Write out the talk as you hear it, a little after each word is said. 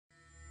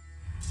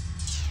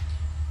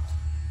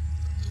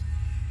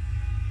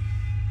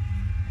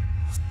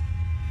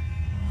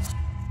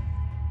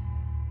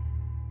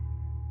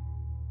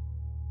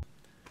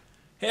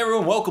Hey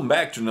everyone, welcome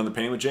back to another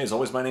Painting with Jay. As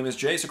always, my name is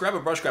Jay, so grab a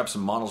brush, grab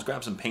some models,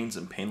 grab some paints,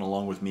 and paint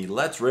along with me.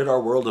 Let's rid our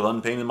world of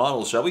unpainted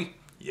models, shall we?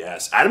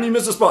 Yes, Adam, you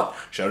missed a spot.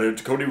 Shout out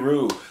to Cody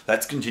Rue.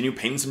 Let's continue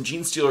painting some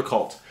Gene Stealer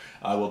Cult.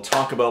 I will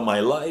talk about my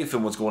life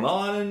and what's going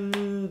on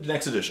in the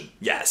next edition.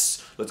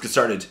 Yes, let's get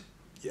started.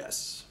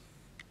 Yes.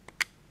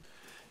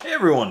 Hey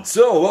everyone,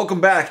 so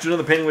welcome back to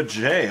another Painting with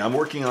Jay. I'm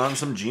working on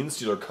some Gene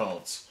Stealer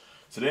Cults.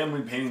 Today I'm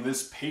going to be painting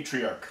this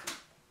Patriarch.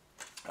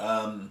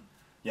 Painting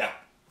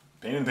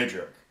the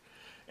Patriarch.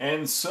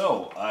 And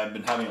so, I've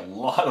been having a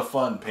lot of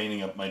fun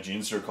painting up my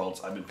Gene Stealer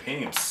Cults. I've been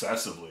painting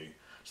obsessively.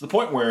 To the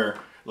point where,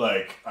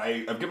 like,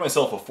 I've given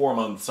myself a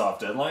 4-month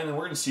soft deadline, and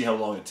we're going to see how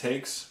long it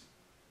takes.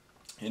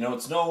 You know,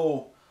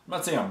 I'm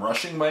not saying I'm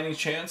rushing by any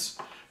chance,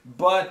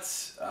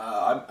 but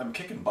I'm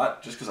kicking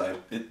butt just because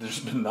there's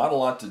been not a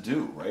lot to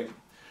do, right?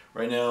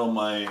 Right now,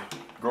 my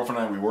girlfriend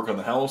and I, we work on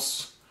the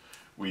house.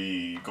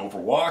 We go for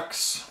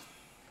walks.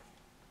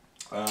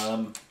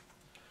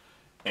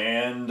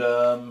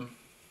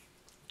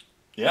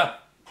 Yeah,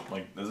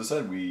 like as I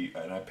said,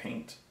 I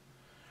paint,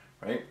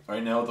 right?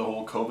 Right now with the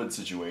whole COVID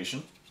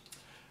situation.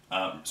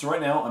 So right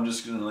now I'm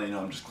just gonna let you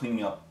know I'm just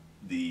cleaning up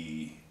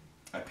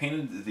I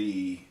painted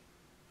the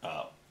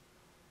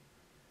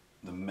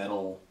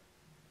metal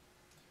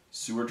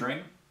sewer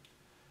drain.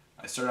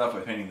 I started off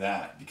by painting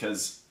that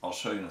because I'll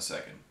show you in a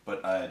second.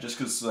 But just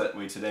because that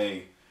way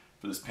today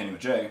for this Painting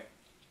with Jay,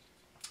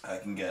 I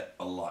can get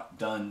a lot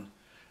done.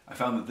 I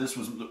found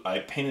that I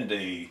painted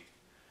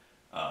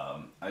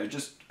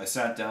I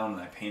sat down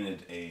and I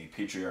painted a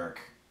Patriarch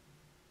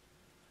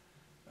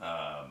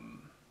a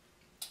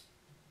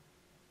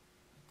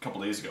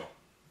couple days ago,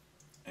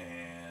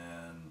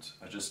 and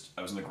I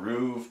was in the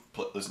groove,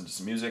 listened to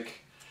some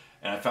music,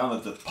 and I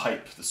found that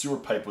the sewer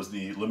pipe was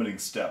the limiting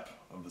step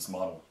of this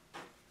model,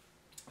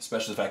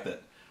 especially the fact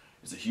that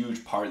it's a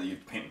huge part that you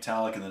have to paint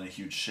metallic and then a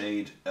huge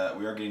shade.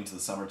 We are getting to the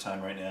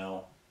summertime right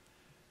now,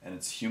 and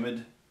it's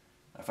humid.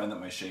 I find that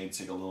my shades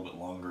take a little bit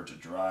longer to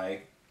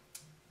dry,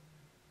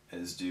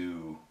 as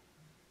do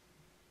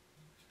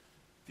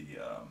the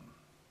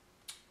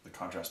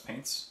contrast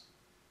paints.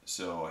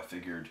 So I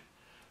figured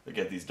I'd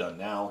get these done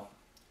now,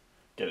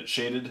 get it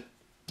shaded,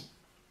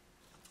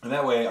 and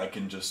that way I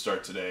can just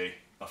start today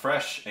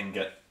afresh and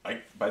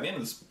by the end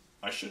of this,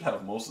 I should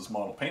have most of this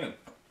model painted.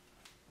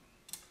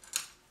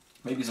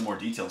 Maybe some more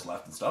details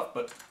left and stuff,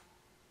 but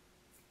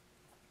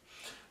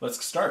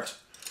let's start.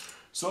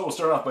 So we'll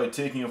start off by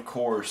taking, of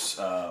course,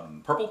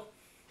 purple,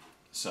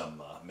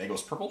 some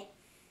Magos purple.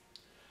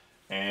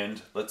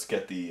 And let's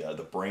get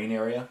the brain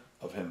area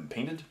of him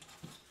painted.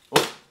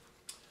 Oh,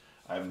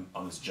 I'm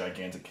on this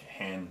gigantic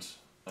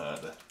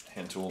the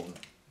hand tool.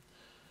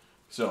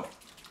 So,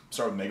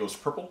 start with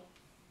Magos purple.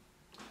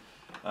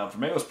 For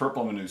Magos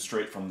purple, I'm going to do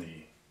straight from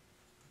the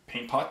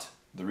paint pot.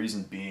 The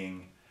reason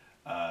being,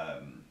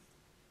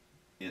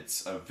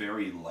 it's a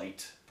very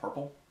light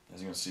purple.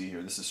 As you can see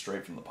here, this is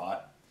straight from the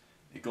pot.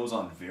 It goes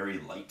on very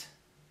light.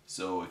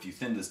 So if you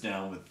thin this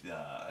down with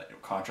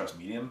contrast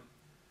medium,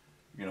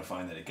 you're going to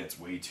find that it gets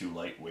way too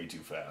light, way too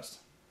fast.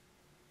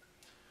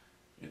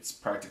 It's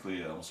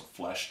practically almost a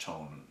flesh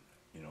tone,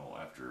 you know,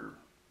 after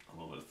a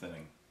little bit of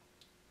thinning.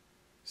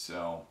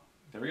 So,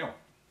 there we go.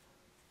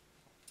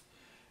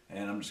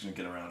 And I'm just going to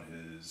get around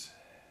his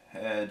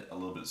head, a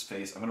little bit of his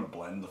face. I'm going to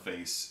blend the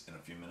face in a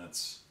few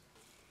minutes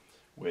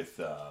with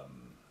the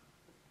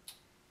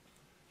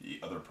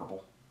other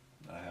purple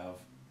that I have.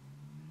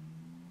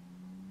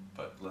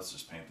 But let's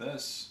just paint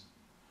this.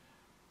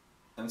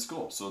 And it's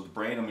cool. So the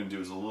brain I'm going to do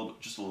is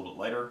just a little bit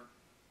lighter.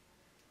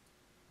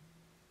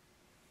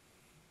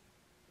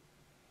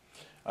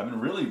 I've been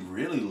really,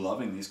 really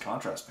loving these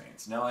contrast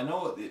paints. Now I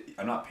know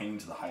I'm not painting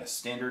to the highest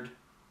standard,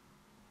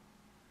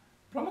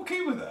 but I'm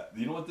okay with that.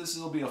 You know what? This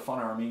will be a fun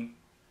army.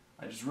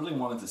 I just really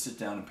wanted to sit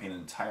down and paint an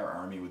entire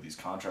army with these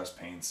contrast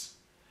paints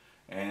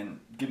and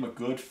give them a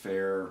good,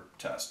 fair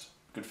test,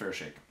 good, fair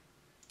shake.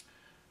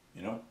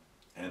 You know,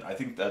 and I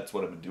think that's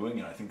what I've been doing,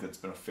 and I think that's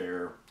been a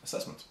fair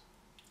assessment.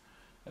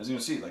 As you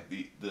can see, like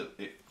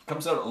it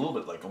comes out a little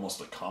bit like almost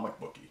like comic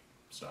booky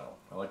style.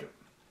 I like it.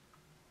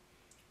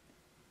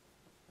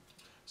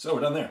 So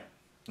we're done there.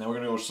 Now we're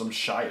going to go with some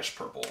Shyish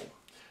purple.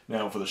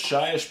 Now for the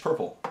Shyish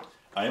purple,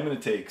 I am going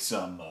to take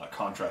some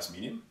contrast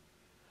medium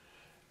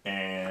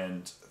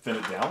and thin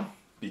it down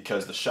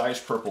because the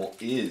Shyish purple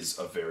is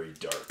a very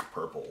dark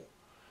purple.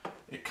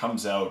 It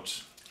comes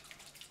out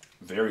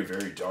very,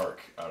 very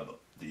dark out of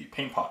the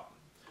paint pot.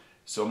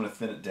 So I'm going to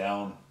thin it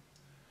down,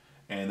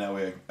 and that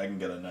way I can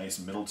get a nice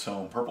middle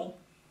tone purple.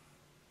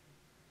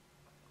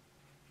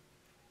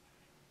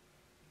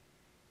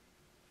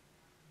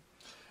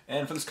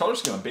 And for this color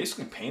scheme, I'm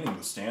basically painting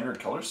the standard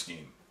color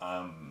scheme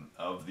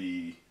of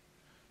the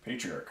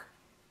Patriarch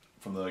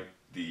from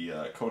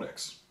the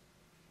Codex.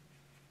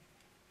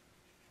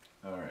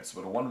 Alright, so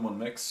about a 1-to-1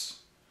 mix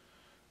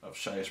of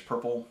Shyish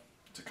purple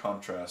to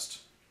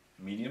contrast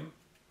medium.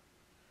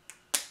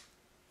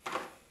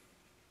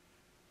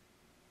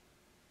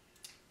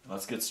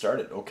 Let's get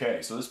started.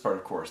 Okay, so this part,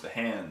 of course, the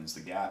hands,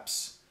 the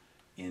gaps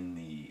in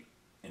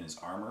his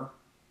armor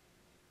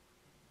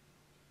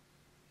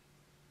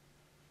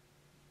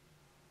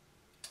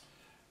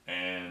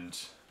and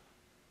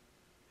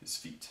his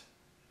feet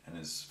and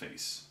his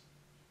face.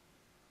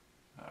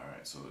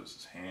 Alright, so there's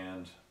his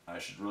hand. I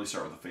should really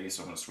start with the face,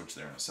 so I'm going to switch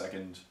there in a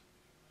second.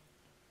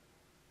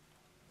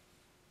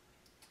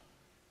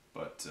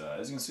 But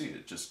as you can see,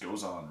 it just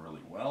goes on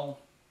really well.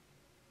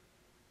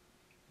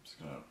 Just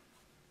gonna...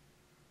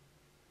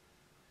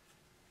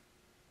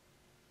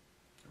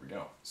 There we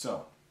go.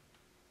 So,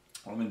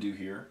 what I'm going to do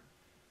here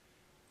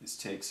is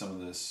take some of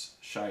this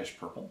Shyish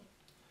purple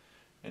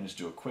and just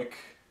do a quick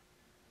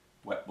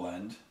wet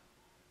blend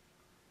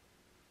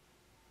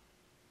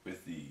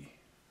with the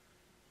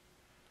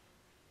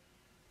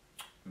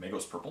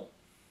Magos purple.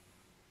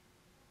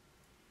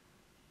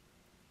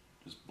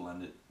 Just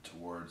blend it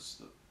towards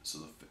the, so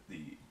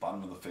the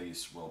bottom of the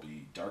face will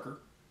be darker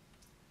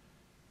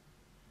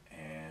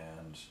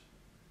and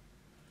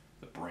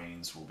the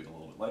brains will be a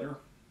little bit lighter.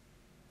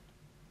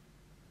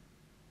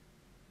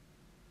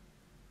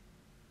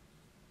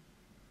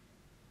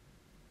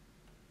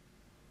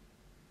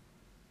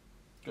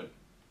 Good.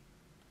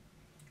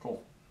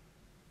 Cool.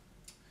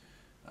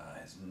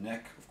 His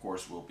neck, of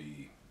course, will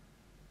be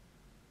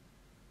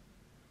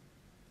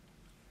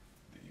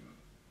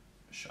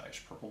the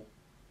Shyish purple.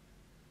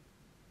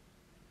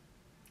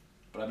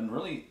 But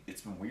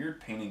it's been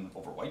weird painting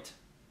over white.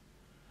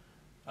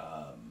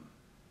 I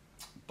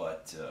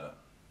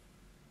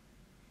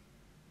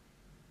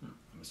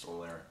missed a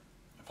little there.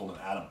 I pulled an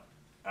Adam.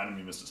 Adam,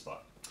 you missed a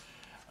spot.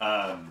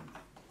 But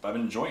I've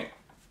been enjoying it.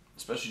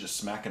 Especially just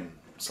slapping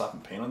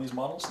paint on these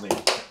models. And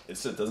it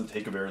doesn't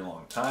take a very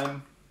long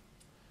time.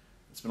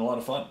 It's been a lot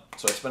of fun.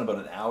 So I spent about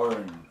an hour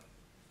and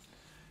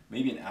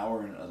maybe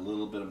a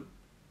little bit of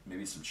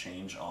maybe some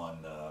change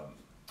on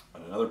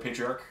another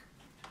Patriarch.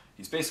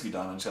 He's basically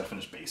done. I just got to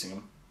finish basing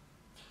him.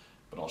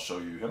 But I'll show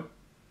you him.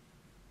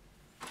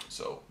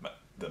 So,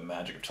 the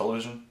magic of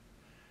television.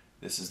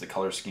 This is the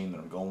color scheme that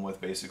I'm going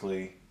with,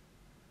 basically.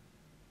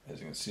 As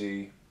you can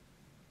see,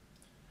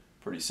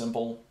 pretty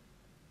simple.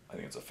 I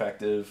think it's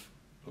effective.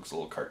 Looks a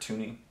little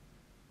cartoony.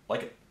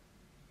 Like it.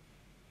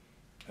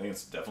 I think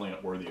it's definitely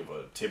worthy of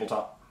a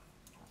tabletop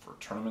for a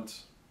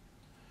tournament.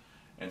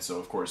 And so,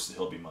 of course,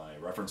 he'll be my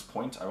reference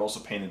point. I've also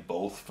painted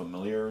both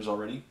familiars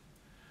already.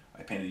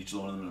 I painted each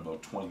one of them in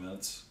about 20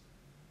 minutes.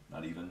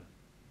 Not even.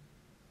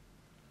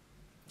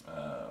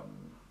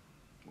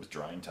 With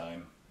drying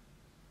time,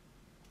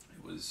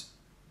 it was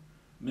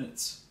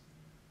minutes.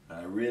 And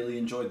I really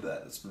enjoyed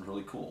that. It's been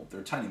really cool.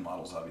 They're tiny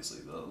models, obviously.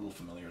 The little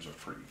familiars are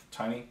pretty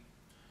tiny.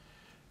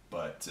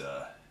 But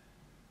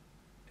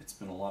it's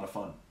been a lot of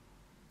fun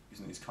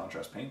using these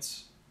contrast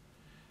paints.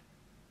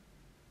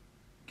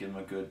 Give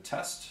them a good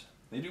test.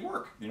 They do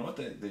work. You know what?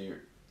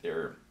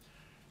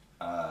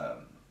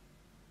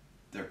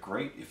 They're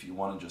great if you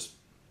want to just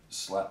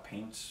slap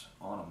paint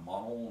on a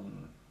model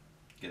and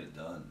get it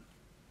done.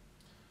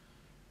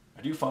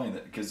 I do find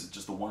that because it's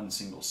just the one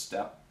single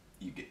step,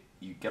 you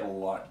get a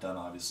lot done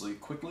obviously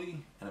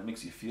quickly, and it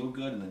makes you feel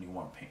good, and then you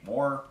want to paint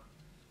more.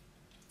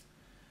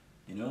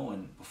 You know,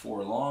 and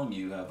before long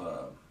you have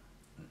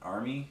an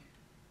army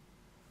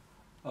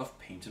of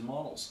painted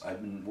models.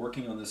 I've been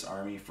working on this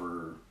army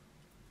for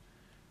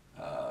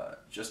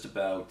just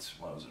about,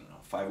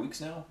 5 weeks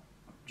now.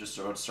 Just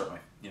about to start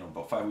my,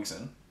 about 5 weeks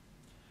in.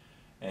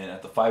 And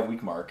at the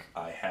 5-week mark,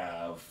 I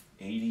have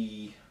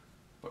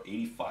about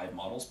 85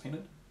 models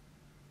painted.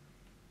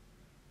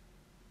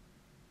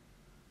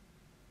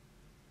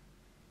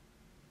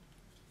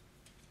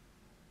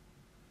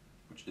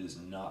 Which is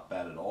not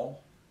bad at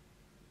all.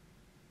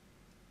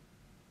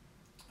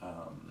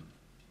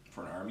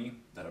 For an army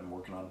that I'm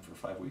working on for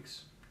 5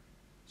 weeks.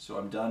 So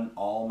I'm done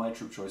all my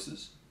troop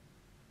choices.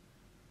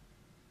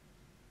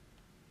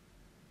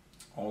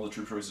 All the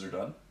troop choices are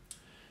done.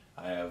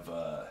 I have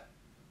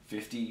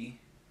 50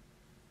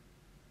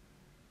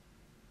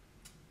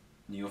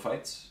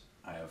 neophytes.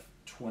 I have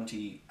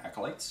 20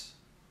 acolytes.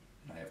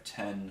 And I have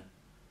 10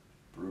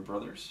 brew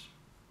brothers.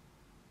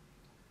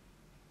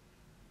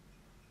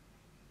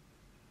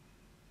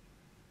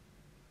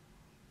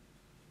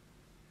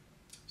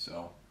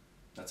 So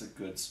that's a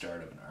good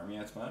start of an army,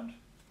 I found.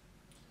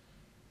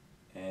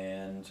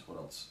 And what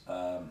else?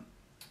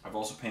 I've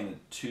also painted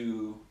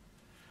 2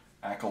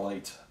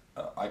 acolyte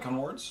icon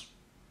wards.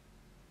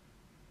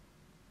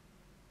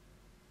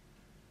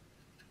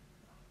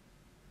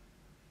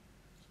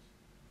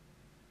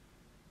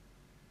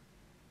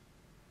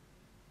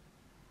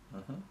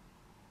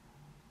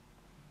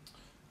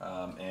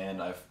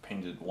 And I've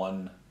painted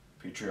 1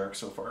 Patriarch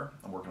so far.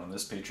 I'm working on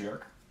this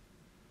Patriarch.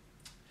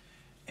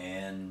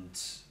 And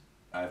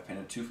I've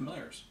painted 2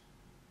 familiars.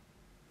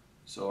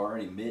 So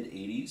already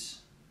mid-80s.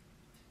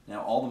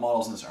 Now all the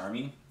models in this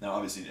army, now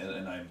obviously,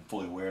 and I'm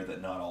fully aware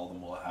that not all of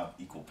them will have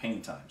equal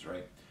painting times,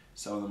 right?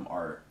 Some of them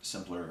are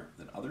simpler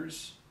than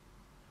others.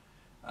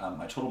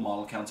 My total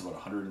model count's about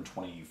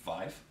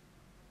 125.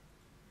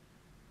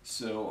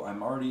 So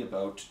I'm already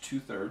about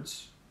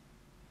 2/3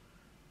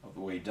 of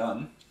the way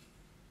done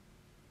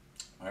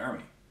my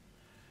army.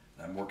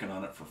 And I'm working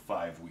on it for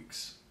 5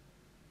 weeks.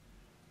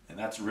 And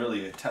that's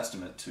really a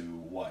testament to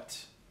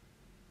what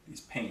these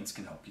paints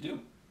can help you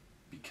do.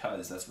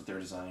 because that's what they're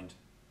designed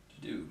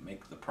to do.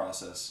 Make the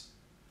process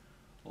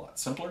a lot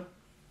simpler,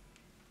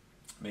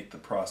 make the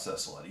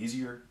process a lot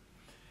easier,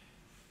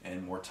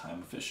 and more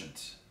time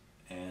efficient.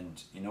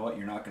 And you know what?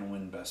 You're not going to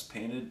win best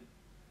painted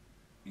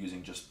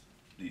using just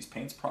these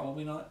paints,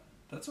 probably not.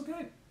 That's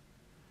okay.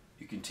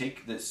 You can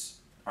take this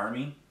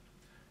army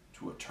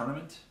to a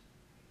tournament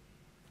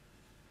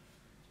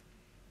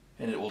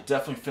and it will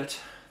definitely fit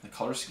the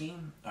color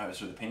scheme,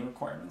 so the painting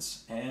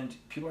requirements, and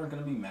people aren't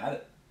going to be mad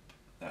at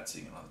that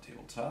seeing it on the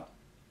tabletop.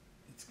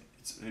 It's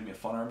going to be a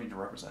fun army to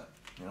represent,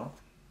 you know,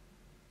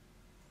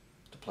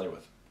 to play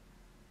with.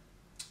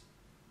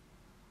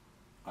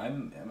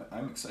 I'm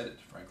excited,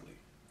 frankly.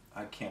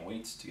 I can't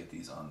wait to get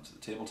these onto the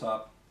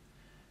tabletop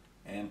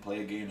and play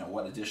a game. Now,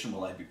 what edition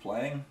will I be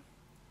playing?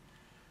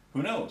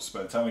 Who knows?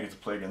 By the time I get to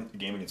play a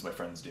game against my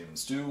friends Dave and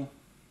Stu,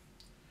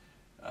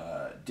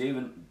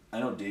 I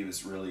know Dave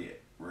is really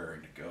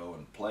raring to go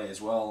and play as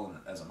well,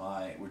 and as am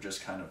I. We're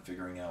just kind of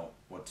figuring out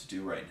what to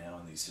do right now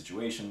in these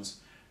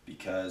situations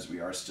because we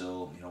are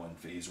still, you know, in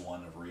phase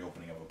 1 of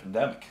reopening of a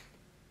pandemic.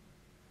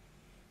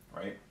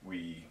 Right?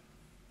 We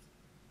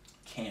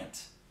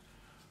can't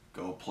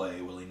go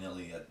play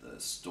willy-nilly at the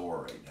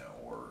store right now,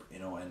 or, you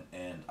know,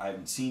 and I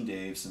haven't seen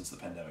Dave since the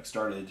pandemic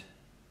started.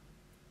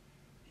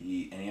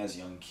 He has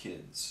young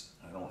kids.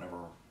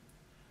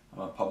 I'm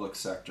a public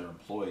sector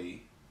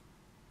employee,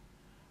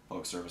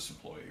 public service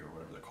employee, or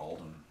whatever they're called,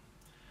 and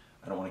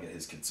I don't want to get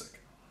his kids sick.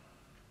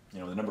 You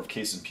know, the number of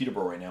cases in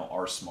Peterborough right now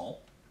are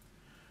small.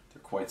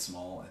 They're quite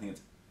small. I think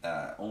it's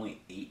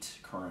only 8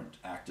 current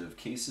active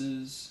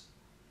cases.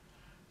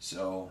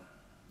 So,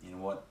 you know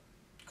what?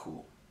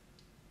 Cool.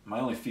 My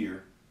only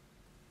fear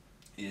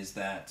is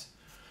that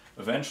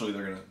eventually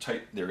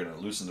they're going to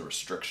loosen the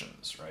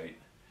restrictions, right?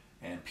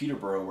 And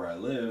Peterborough, where I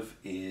live,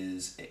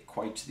 is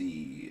quite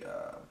the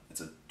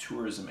it's a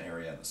tourism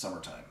area in the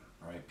summertime,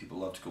 right? People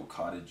love to go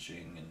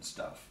cottaging and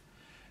stuff,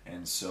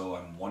 and so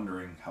I'm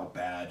wondering how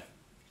bad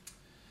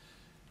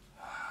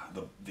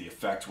the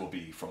effect will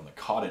be from the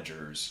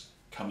cottagers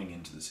coming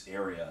into this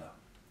area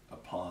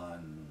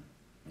upon,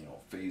 you know,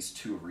 phase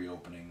 2 of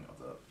reopening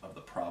of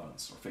the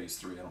province, or phase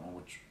 3. I don't know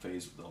which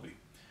phase they'll be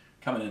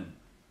coming in,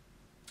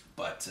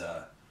 but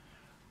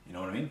you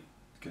know what I mean?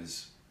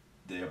 Because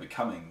they'll be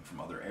coming from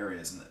other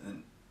areas,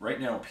 and right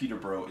now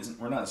Peterborough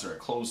we're not necessarily a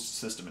closed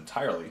system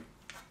entirely,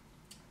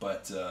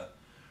 but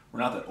we're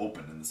not that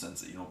open in the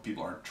sense that, you know,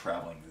 people aren't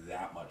traveling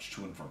that much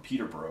to and from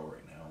Peterborough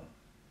right now,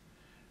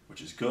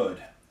 which is good.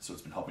 So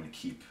it's been helping to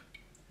keep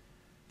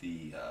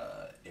the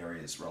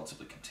areas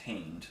relatively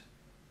contained,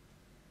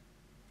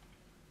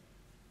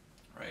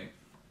 right?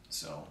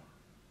 So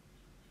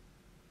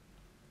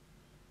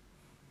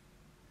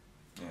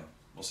yeah,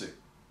 we'll see.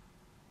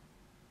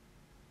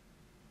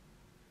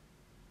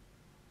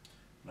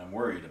 And I'm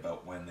worried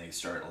about when they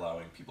start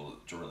allowing people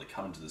to really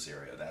come into this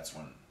area. That's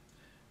when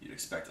you'd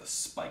expect a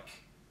spike,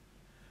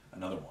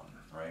 another one,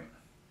 right?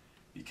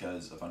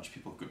 Because a bunch of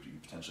people who could be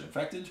potentially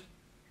infected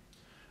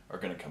are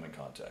going to come in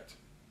contact.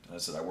 And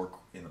as I said, I work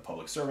in the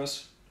public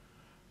service,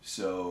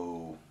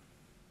 so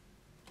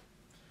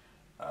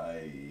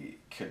I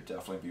could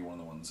definitely be one of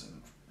the ones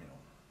in, you know,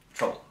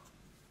 trouble.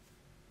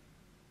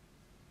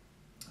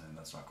 And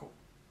that's not cool.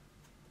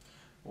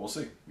 But we'll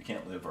see. We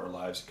can't live our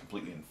lives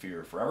completely in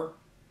fear forever.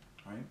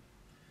 Right?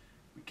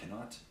 We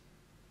cannot.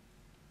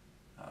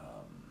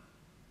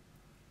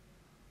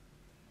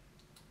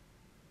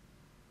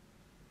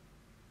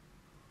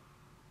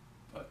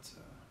 But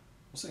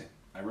we'll see.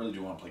 I really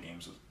do want to play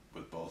games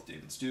with both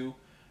Dave and Stu.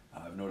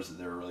 I've noticed that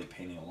they're really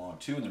painting along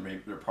too, and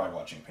they're probably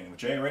watching Painting with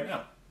Jay right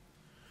now.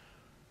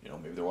 You know,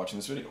 maybe they're watching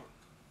this video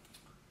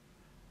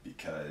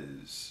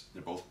because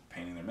they're both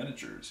painting their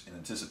miniatures in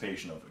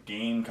anticipation of a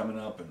game coming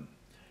up and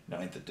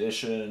 9th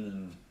edition,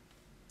 and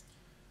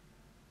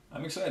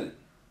I'm excited.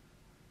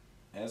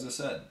 As I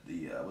said,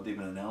 what they've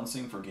been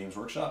announcing for Games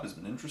Workshop has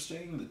been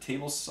interesting. The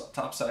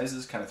tabletop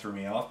sizes kind of threw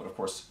me off, but of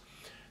course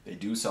they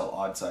do sell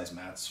odd size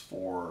mats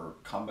for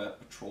combat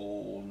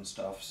patrol and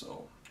stuff,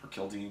 so, or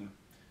kill team.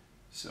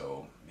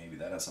 So maybe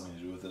that has something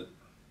to do with it.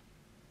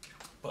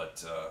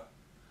 But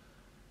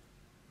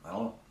I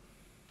don't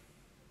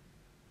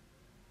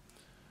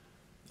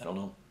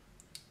know.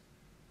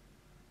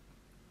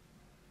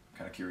 I'm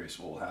kind of curious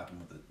what will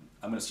happen with it.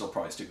 I'm going to still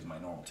probably stick with my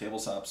normal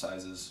tabletop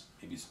sizes.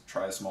 Maybe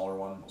try a smaller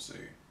one. We'll see.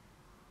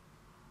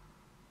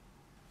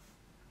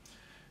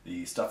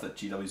 The stuff that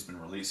GW's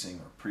been releasing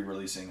or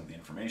pre-releasing of the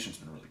information has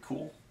been really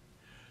cool.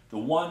 The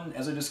one,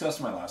 as I discussed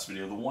in my last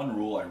video, the one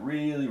rule I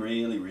really,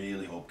 really,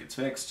 really hope gets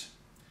fixed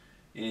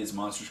is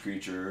monsters,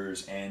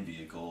 creatures, and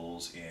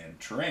vehicles and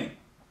terrain.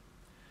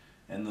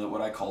 And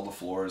what I call the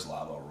floor is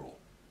lava rule.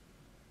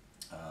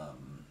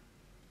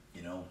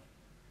 You know,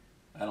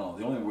 I don't know,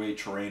 the only way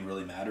terrain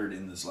really mattered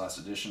in this last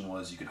edition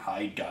was you could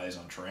hide guys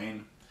on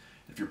terrain.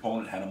 If your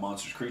opponent had a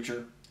monstrous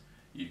creature,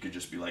 you could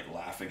just be like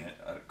laughing at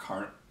a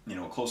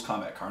close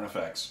combat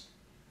Carnifex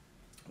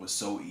was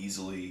so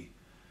easily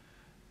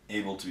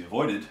able to be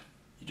avoided.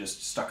 You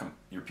just stuck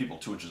your people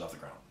 2 inches off the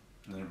ground.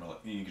 And then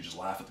you could just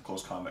laugh at the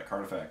close combat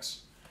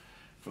Carnifex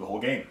for the whole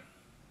game.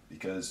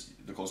 because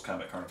the close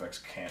combat Carnifex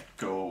can't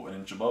go an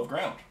inch above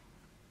ground.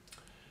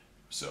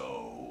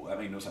 So that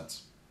made no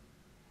sense.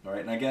 All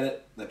right, and I get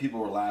it that people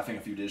were laughing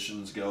a few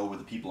editions ago with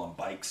the people on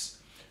bikes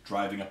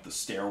driving up the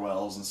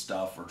stairwells and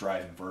stuff, or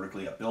driving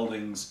vertically up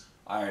buildings.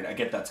 All right, I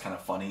get that's kind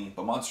of funny,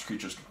 but monster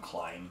creatures can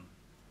climb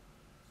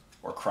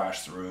or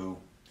crash through.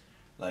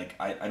 Like,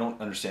 I don't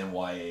understand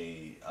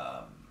why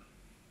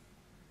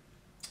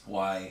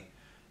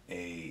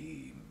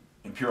a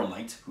Imperial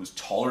Knight who's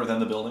taller than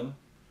the building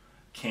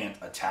can't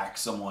attack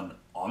someone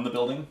on the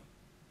building.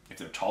 If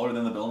they're taller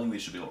than the building, they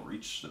should be able to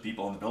reach the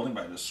people on the building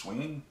by just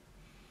swinging.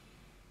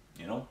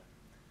 You know?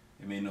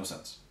 It made no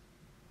sense.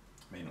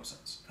 It made no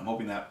sense. I'm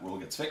hoping that rule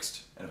gets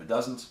fixed, and if it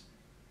doesn't,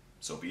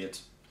 so be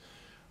it.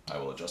 I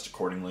will adjust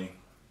accordingly.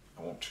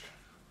 I won't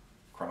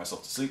cry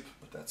myself to sleep,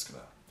 but that's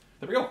gonna...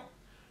 There we go.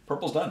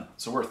 Purple's done.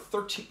 So we're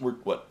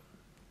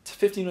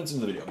 15 minutes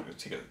into the video. I'm gonna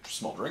take a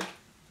small drink.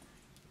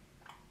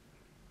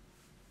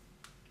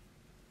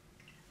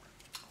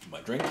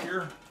 My drink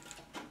here.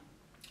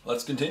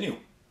 Let's continue.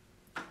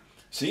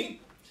 See?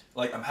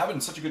 Like, I'm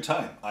having such a good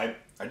time. I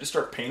just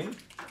start painting.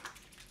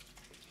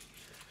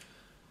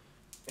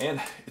 And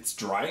it's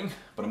drying,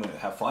 but I'm going to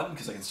have fun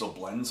because I can still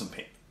blend some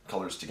paint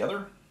colors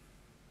together.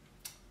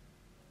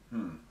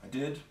 I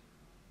did.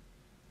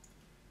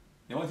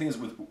 The only thing is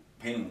with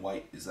painting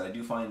white is that I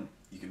do find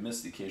you can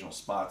miss the occasional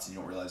spots and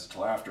you don't realize it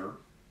till after.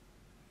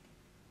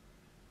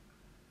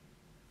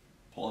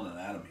 Pulling an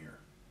atom here.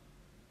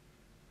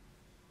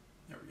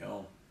 There we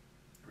go.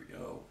 There we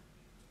go.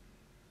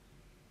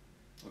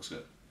 Looks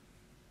good.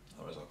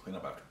 Otherwise I'll clean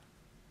up after.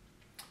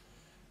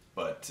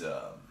 But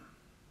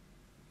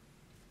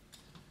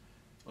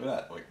look at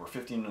that. Like, we're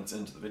 15 minutes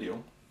into the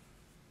video.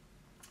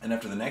 And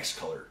after the next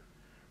color,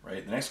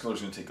 right? The next color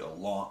is going to take a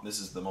long... This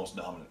is the most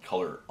dominant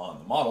color on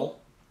the model.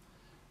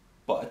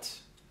 But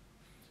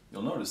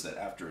you'll notice that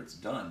after it's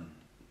done,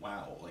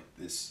 wow, like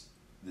this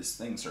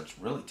thing starts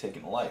really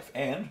taking life.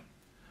 And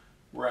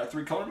we're at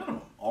 3-color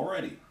minimum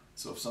already.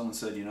 So if someone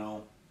said, you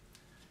know,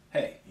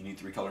 hey, you need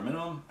 3-color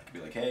minimum, I could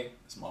be like, hey,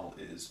 this model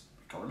is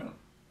 3-color minimum.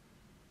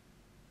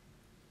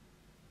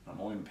 I'm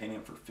only been painting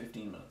it for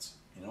 15 minutes,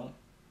 you know?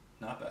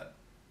 Not bad.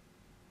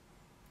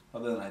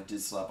 Other than I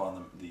did slap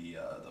on the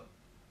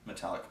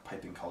metallic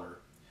piping color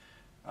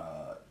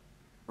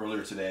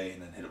earlier today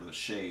and then hit it with a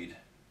shade.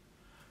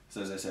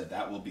 So as I said,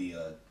 that will be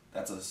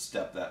that's a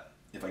step that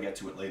if I get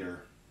to it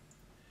later,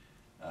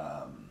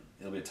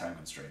 it'll be a time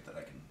constraint that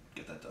I can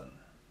get that done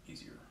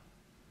easier.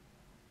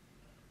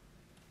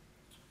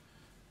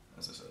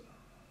 As I said,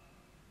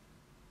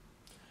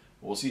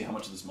 we'll see how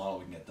much of this model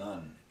we can get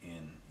done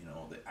in, you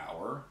know, the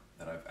hour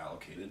that I've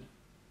allocated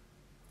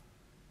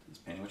to this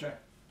painting with Jack.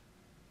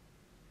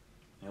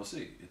 And you'll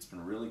see, it's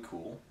been really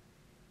cool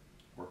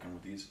working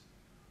with these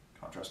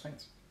contrast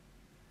paints.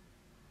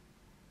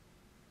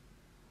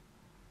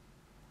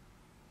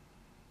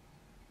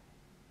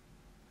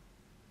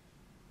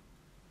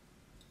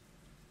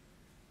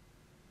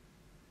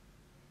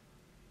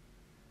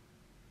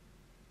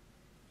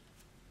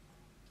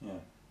 Yeah.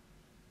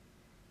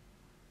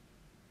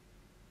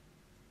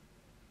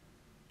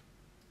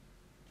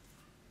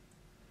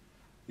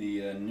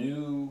 The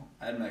new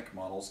AdMech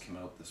models came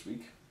out this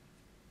week.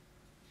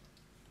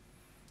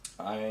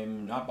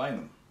 I'm not buying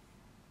them.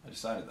 I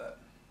decided that.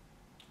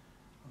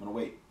 I'm going to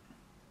wait.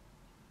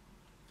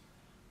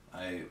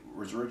 I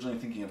was originally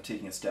thinking of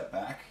taking a step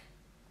back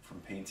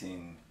from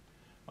painting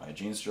my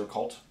Genestealer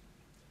cult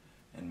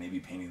and maybe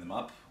painting them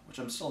up, which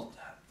I'm still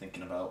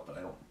thinking about, but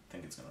I don't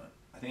think it's going to...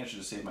 I think I should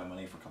just save my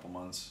money for a couple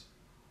months,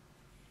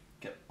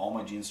 get all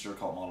my Genestealer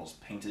cult models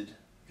painted,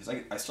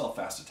 because I still have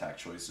fast attack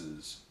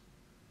choices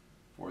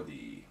for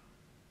the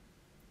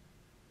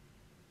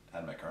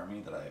AdMech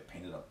army that I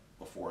painted up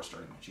before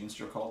starting my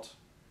Genestealer cult.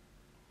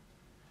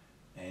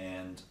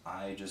 And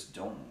I just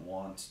don't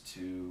want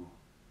to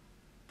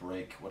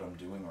break what I'm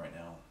doing right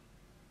now.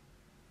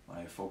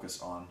 I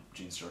focus on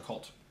Genestealer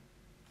cult.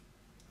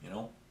 You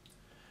know?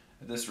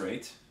 At this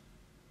rate,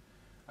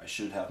 I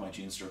should have my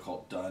Genestealer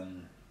cult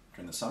done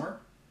during the summer,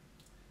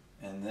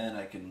 and then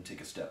I can take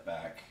a step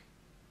back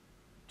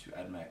to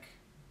AdMech,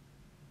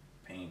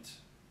 paint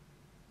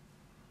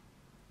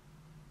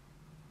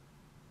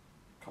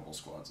a couple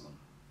squads of them.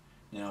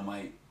 Now,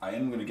 I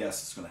am going to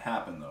guess it's going to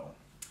happen though,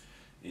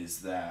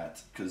 is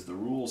that because the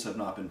rules have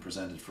not been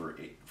presented for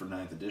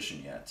 9th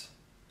edition yet,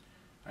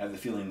 I have the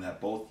feeling that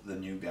both the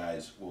new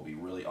guys will be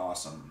really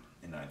awesome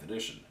in 9th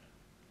edition.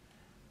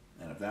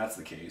 And if that's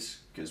the case,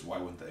 because why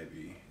wouldn't they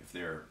be? If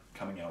they're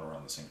coming out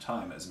around the same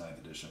time as 9th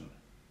edition,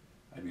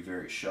 I'd be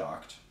very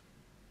shocked.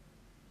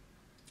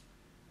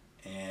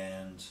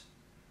 And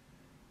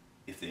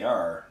if they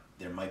are,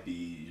 there might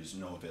be just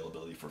no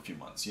availability for a few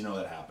months. You know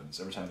that happens.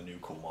 Every time the new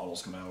cool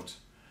models come out,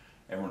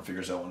 everyone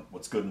figures out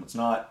what's good and what's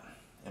not,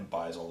 and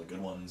buys all the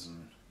good ones,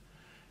 and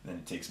then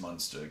it takes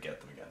months to get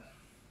them again.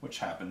 Which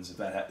happens. If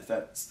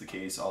that's the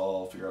case,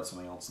 I'll figure out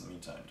something else in the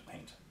meantime to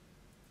paint.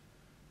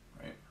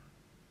 Right?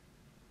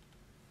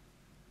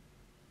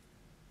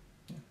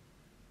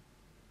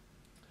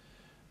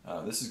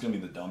 Yeah. This is going to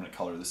be the dominant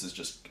color. This is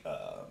just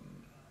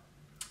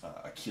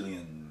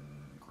Achillean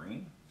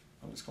green,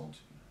 what it's called.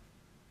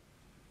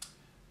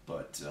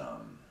 But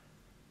I'm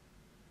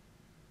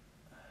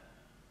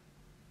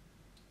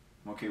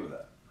okay with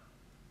that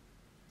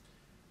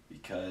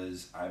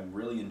because I'm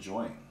really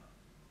enjoying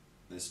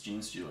this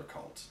Gene Stealer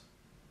cult,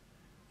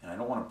 and I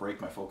don't want to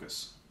break my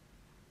focus.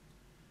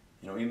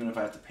 You know, even if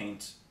I had to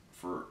paint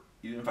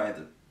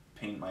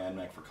my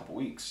AdMech for a couple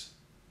weeks,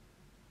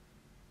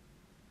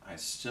 I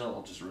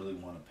still just really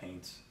want to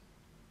paint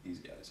these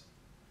guys.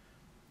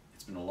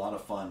 It's been a lot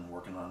of fun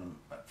working on them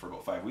for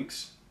about 5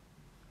 weeks,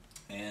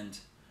 and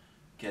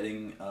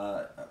getting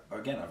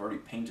again, I've already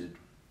painted.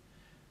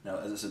 Now,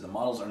 as I said, the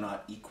models are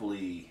not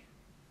equally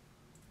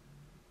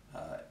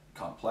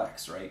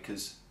complex, right?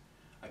 Because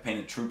I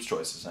painted troops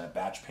choices and I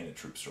batch painted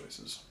troops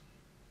choices.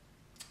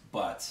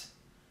 But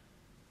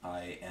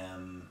I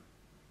am,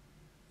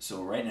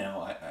 so right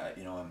now I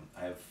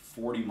have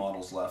 40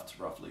 models left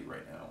roughly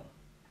right now,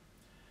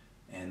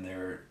 and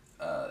they're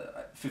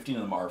 15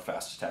 of them are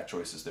fast attack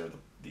choices. They're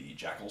the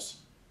jackals.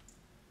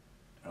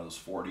 Out of those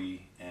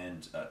 40,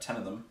 and 10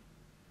 of them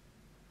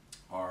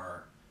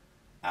are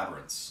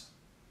aberrants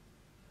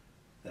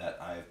that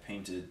I've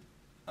painted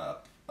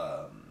up.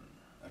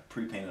 I've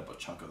pre-painted up a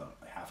chunk of them,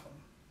 half of them.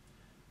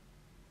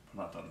 I'm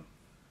not done.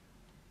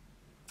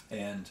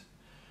 And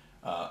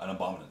an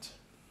abominant,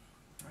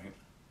 right?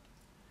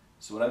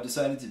 So what I've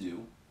decided to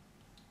do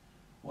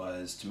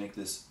was to make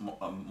this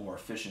a more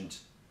efficient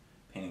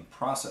painting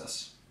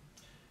process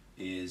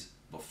is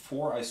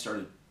before I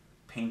started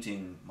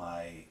painting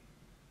my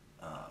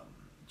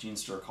Gene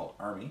Stealer called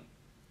Army,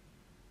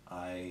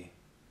 I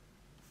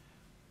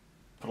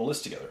put a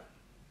list together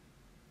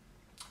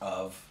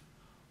of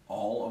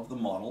all of the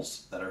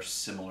models that are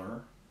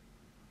similar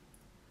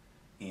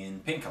in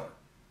paint color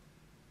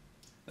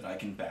that I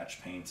can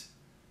batch paint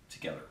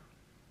together.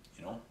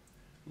 You know,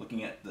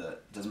 looking at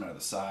it doesn't matter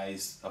the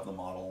size of the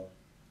model,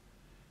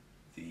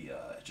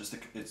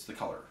 it's the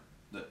color,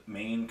 the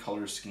main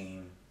color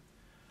scheme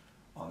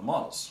on the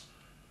models.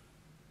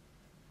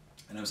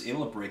 And I was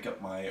able to break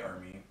up my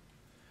army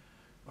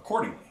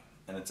accordingly,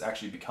 and it's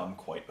actually become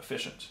quite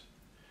efficient.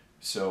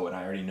 So, and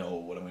I already know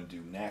what I'm going to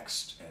do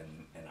next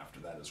and after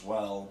that as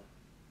well.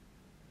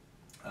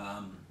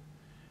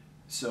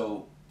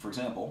 So, for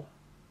example,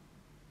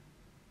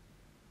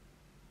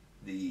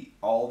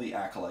 all the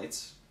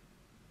acolytes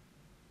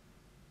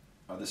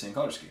are the same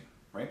color scheme,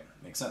 right?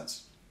 Makes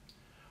sense.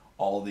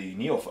 All the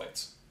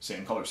neophytes,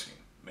 same color scheme,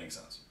 makes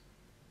sense.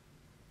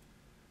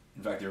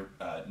 In fact, they're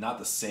not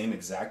the same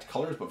exact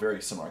colors, but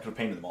very similar. I could have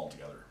painted them all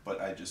together,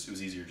 but it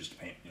was easier just to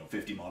paint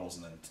 50 models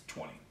and then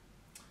 20.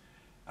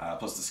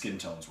 Plus the skin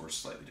tones were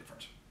slightly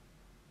different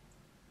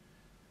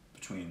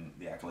between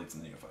the acolytes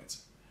and the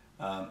neophytes.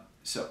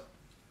 So,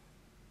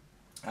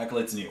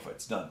 acolytes and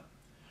neophytes, done.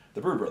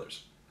 The Brood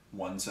Brothers,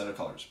 one set of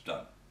colors,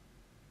 done.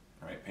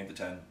 All right, paint the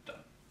 10, done.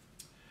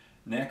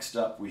 Next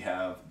up, we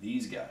have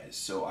these guys.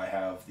 So I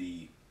have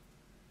the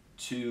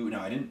two.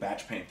 Now I didn't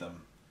batch paint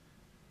them.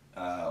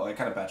 Well, I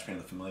kind of batch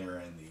painted the familiar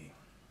and the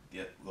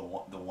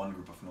one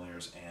group of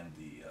familiars and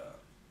the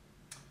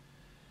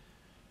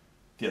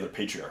other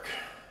Patriarch.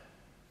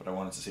 But I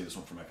wanted to save this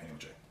one for my painting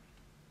with Jay.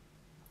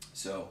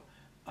 So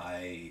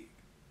I,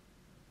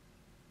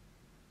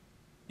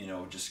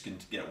 just can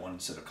get one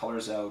set of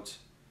colors out,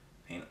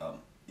 paint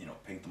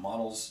the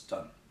models,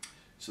 done.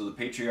 So the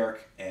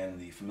Patriarch and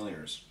the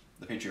familiars,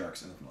 the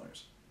Patriarchs and the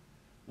familiars,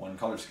 one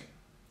color scheme,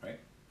 right?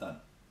 Done.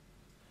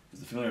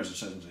 Because the familiars are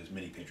essentially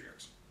mini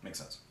Patriarchs. Makes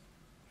sense.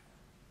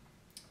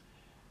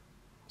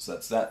 So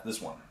that's this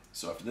one.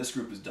 So after this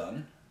group is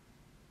done,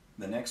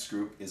 the next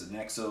group is a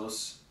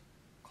Nexos,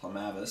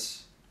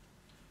 Clamavis,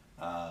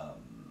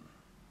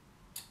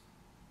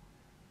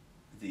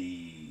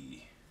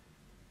 the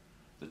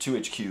two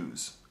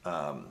HQs,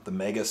 the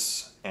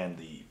Magus and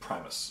the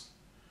Primus,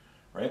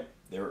 right?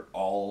 They're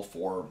all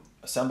four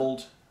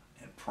assembled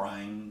and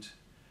primed,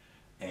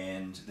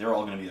 and they're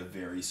all going to be a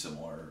very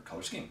similar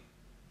color scheme.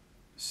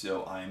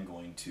 So I'm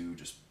going to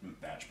just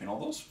batch paint all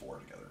those four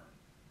together.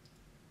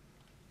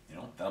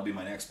 That'll be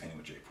my next painting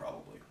with Jay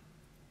probably,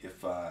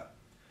 if I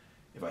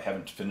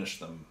haven't finished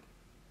them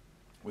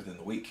within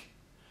the week.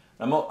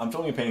 I'm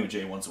filming a painting with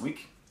Jay once a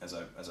week, as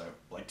I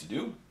like to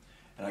do,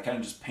 and I kind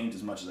of just paint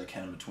as much as I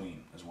can in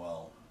between as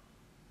well.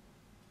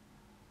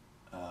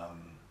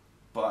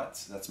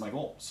 But that's my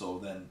goal. So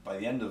then, by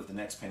the end of the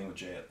next painting with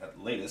Jay, at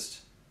the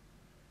latest,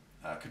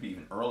 could be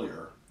even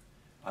earlier,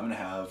 I'm going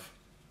to have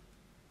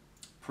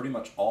pretty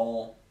much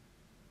all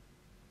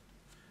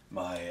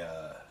my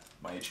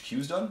my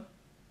HQs done,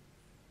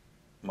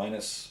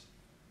 minus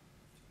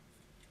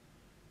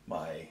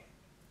my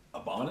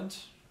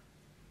Abominant,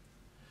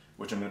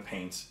 which I'm going to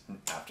paint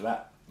after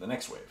that, the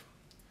next wave.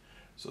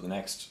 So the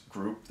next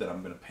group that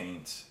I'm going to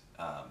paint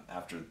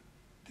after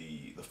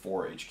the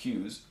four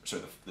HQs,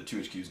 sorry, the two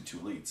HQs and two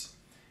elites,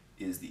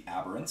 is the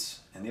Aberrants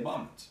and the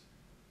Abominant.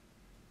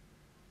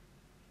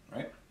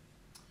 Right?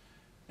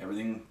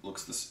 Everything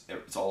looks this.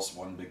 It's all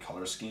one big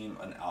color scheme.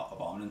 An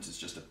Abominant is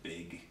just a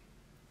big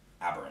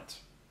aberrant.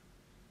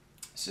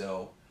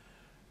 So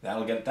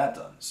That'll get that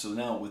done. So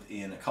now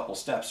within a couple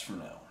steps from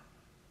now,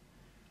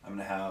 I'm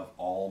going to have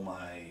all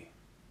my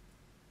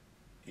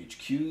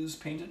HQs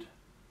painted,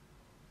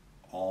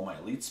 all my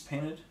elites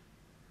painted,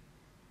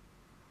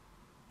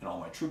 and all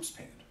my troops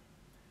painted.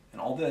 And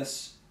all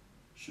this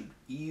should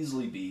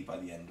easily be by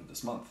the end of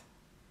this month.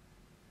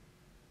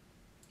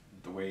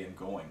 The way I'm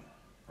going,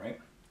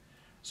 right?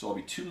 So I'll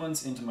be 2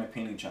 months into my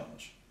painting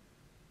challenge.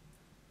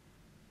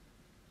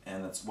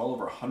 And that's well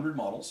over 100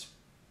 models.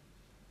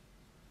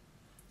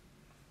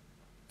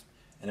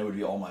 And it would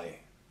be all my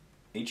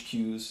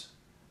HQs,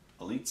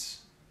 elites,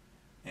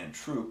 and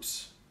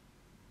troops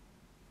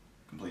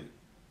completed.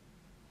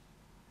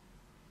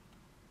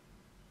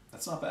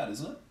 That's not bad,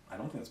 isn't it? I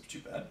don't think that's too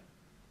bad.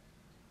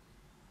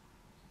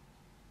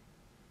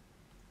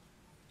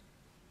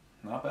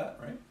 Not bad,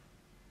 right?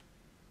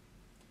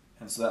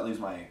 And so that leaves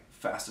my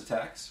fast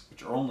attacks,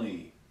 which are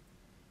only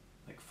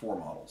like 4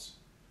 models.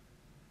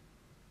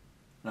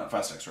 Not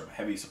fast attacks, sorry, my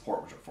heavy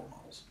support, which are 4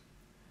 models.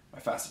 My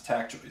fast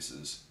attack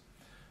choices,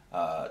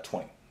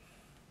 20.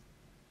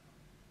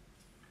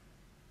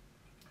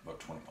 About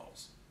 20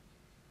 models.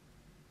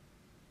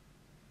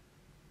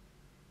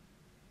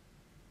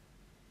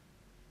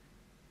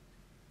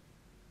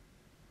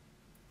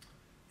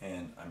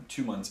 And I'm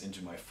 2 months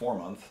into my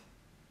 4-month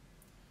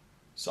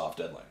soft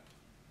deadline.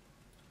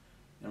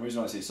 And the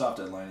reason why I say soft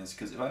deadline is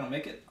because if I don't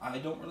make it, I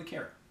don't really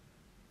care.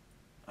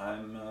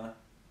 Because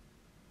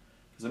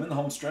I'm in the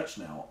home stretch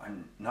now,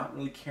 I'm not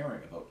really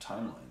caring about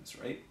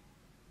timelines, right?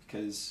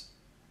 Because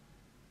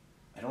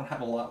I don't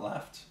have a lot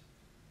left.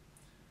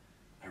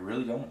 I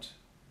really don't.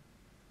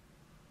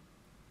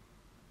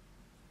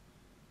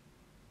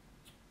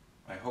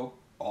 I hope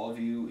all of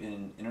you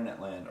in internet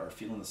land are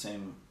feeling the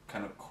same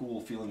kind of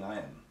cool feeling I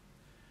am.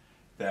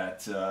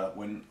 That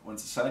when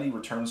society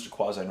returns to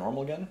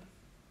quasi-normal again,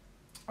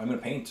 I'm going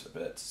to paint a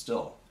bit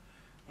still.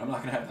 I'm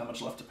not going to have that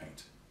much left to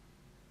paint.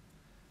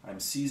 I'm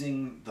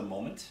seizing the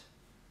moment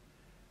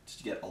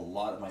to get a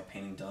lot of my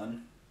painting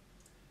done,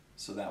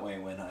 so that way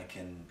when I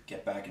can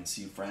get back and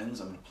see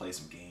friends, I'm going to play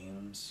some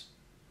games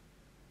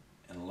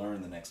and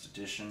learn the next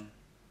edition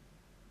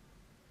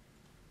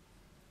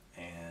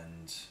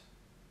and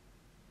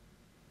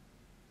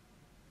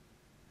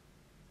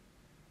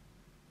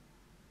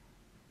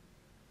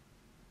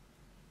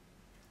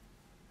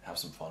have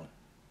some fun.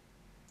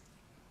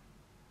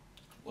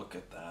 Look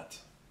at that.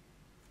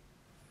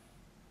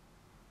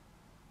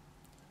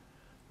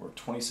 We're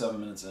 27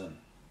 minutes in.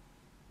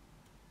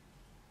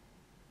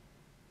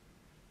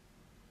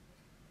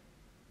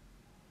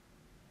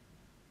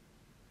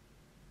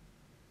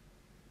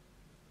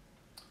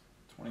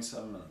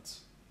 $27.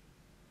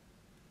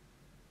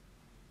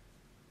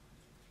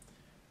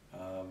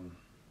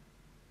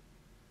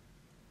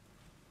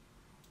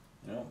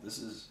 You know,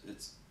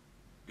 it's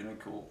gonna be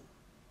cool.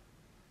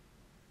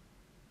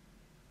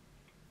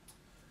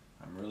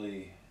 I'm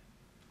really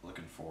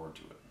looking forward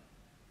to it.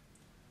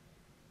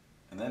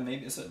 And then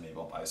maybe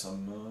I'll buy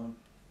some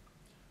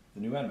the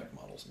new Animec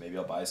models. Maybe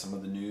I'll buy some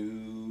of the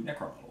new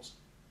Necron models.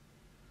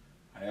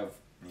 I have,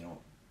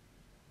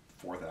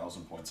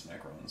 4,000 points of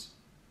Necrons.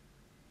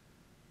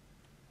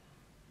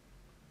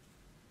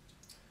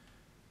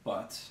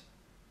 But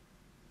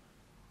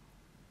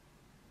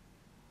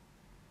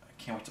I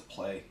can't wait to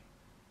play.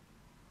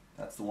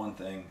 That's the one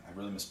thing I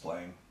really miss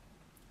playing.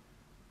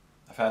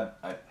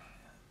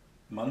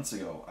 Months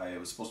ago, I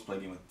was supposed to play a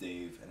game with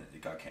Dave, and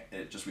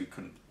we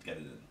couldn't get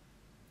it in.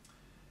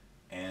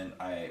 And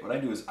what I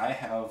do is I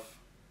have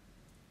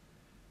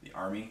the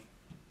army,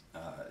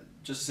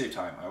 just to save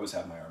time, I always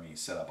have my army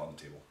set up on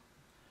the table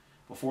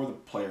before the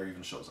player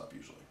even shows up,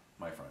 usually,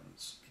 my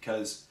friends.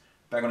 Because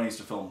back when I used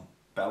to film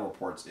battle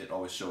reports, it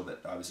always showed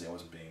that obviously I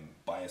wasn't being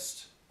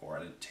biased, or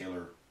I didn't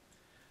tailor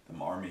the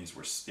army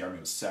was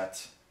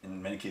set.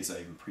 In many cases,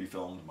 I even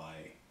pre-filmed my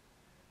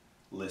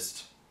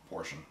list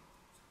portion.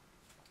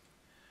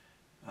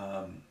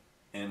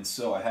 And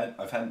so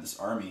I've had this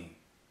army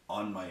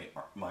on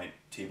my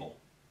table,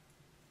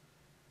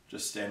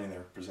 just standing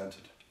there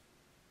presented,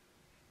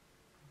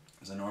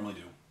 as I normally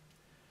do.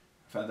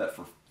 I've had that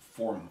for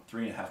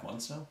 3.5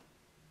 months now.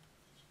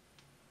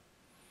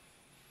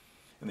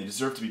 And they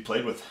deserve to be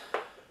played with.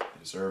 They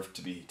deserve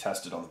to be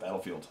tested on the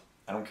battlefield.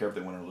 I don't care if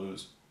they win or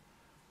lose.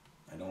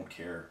 I don't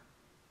care.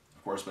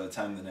 Of course, by the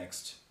time the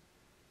next,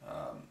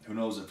 who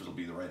knows if it'll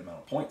be the right amount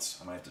of points.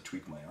 I might have to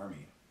tweak my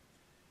army.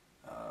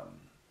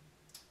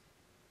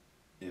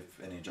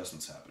 If any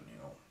adjustments happen,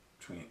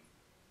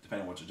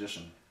 depending on which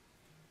edition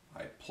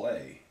I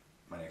play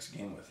my next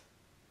game with.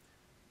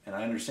 And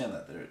I understand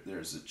that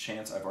there's a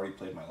chance I've already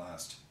played my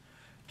last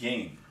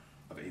game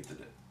of 8th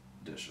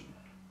edition.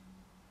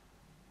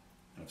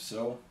 And if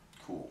so,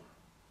 cool.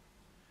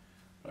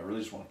 But I really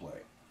just want to play.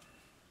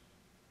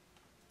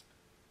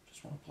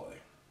 Just want to play.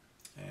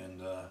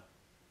 And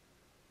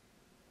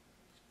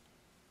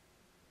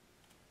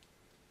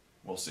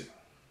we'll see.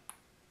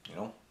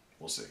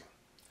 We'll see.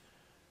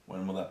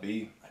 When will that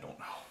be? I don't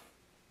know.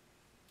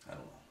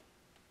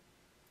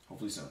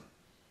 Hopefully soon.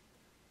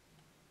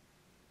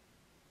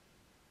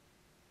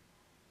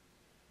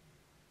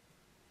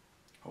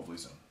 Hopefully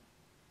soon.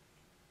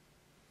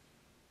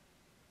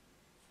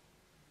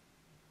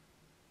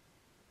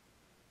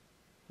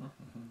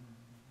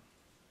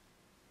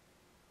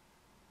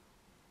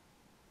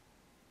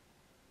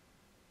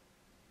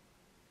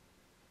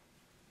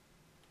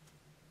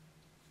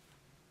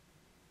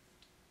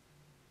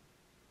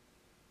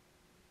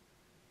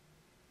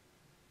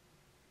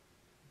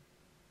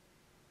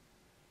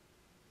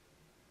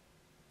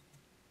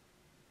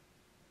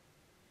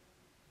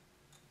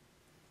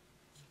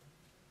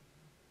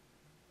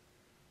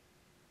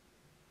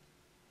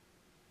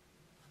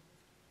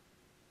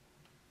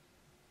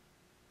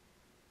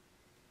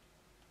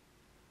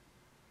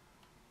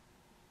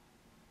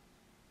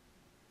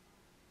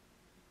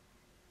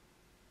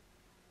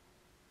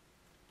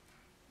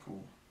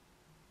 Cool.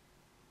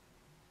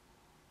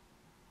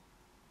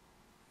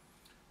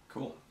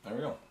 Cool. There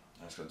we go.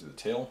 I just got to do the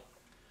tail,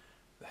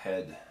 the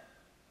head,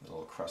 the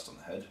little crest on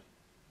the head.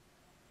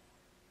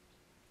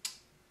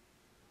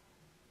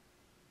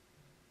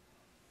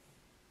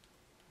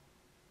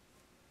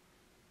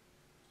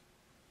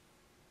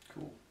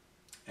 Cool.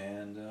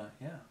 And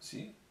yeah,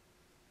 see?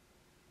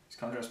 These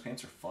contrast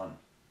paints are fun.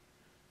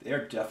 They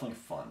are definitely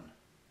fun.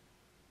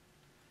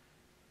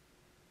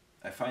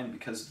 I find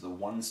because of the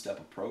one-step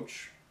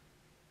approach,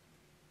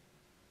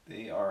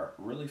 they are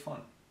really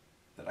fun.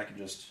 That I can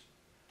just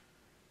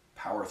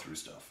power through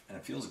stuff. And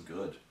it feels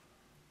good. It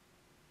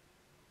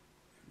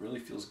really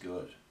feels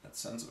good. That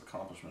sense of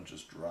accomplishment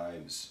just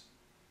drives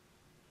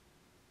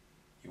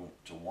you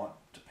to want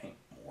to paint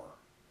more.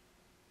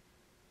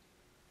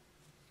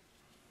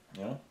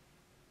 You know?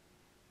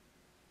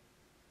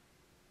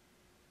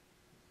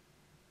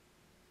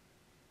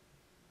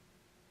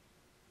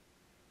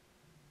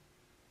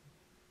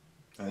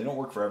 And they don't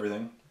work for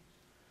everything.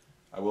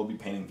 I will be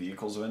painting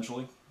vehicles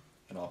eventually,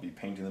 and I'll be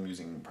painting them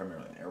using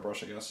primarily an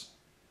airbrush, I guess.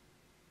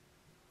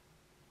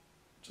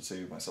 To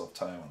save myself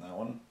time on that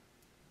one.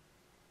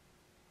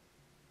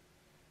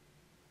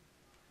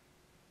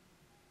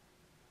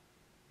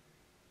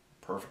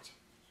 Perfect.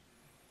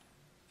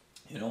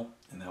 You know,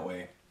 in that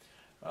way,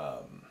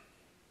 what's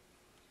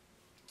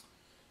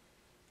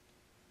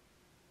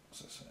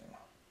I saying?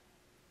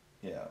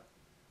 Yeah,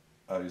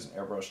 I'll use an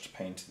airbrush to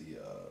paint the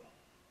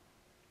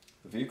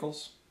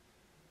vehicles.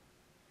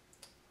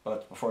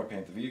 But before I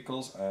paint the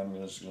vehicles, I'm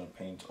just going to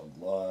paint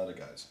a lot of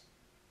guys.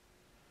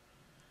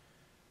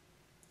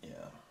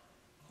 Yeah,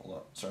 hold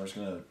on. So I'm just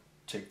going to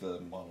take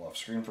the model off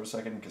screen for a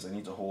second because I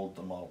need to hold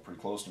the model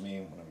pretty close to me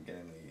when I'm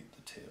getting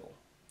the tail.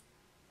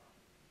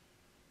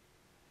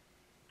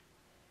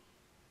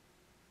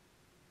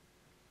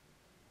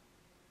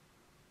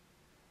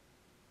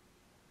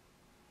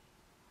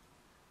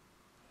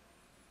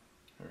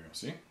 There we go,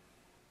 see?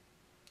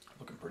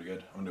 Looking pretty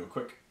good. I'm going to do a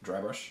quick dry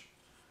brush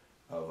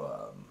of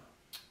a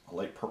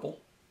light purple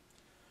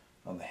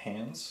on the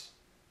hands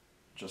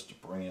just to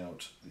bring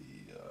out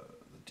the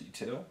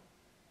detail.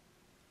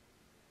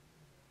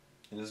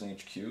 It is an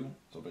HQ,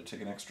 so if I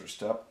take an extra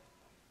step,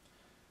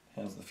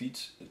 hands and the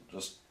feet, it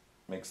just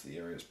makes the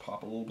areas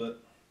pop a little bit.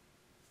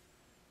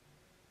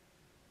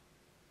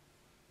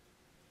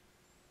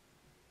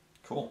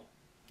 Cool.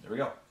 There we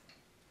go.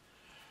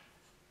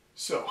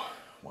 So,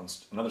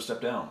 another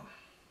step down.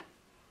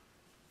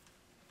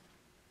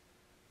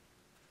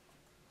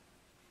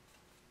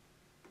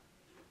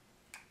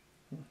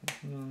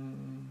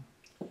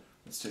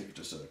 Let's take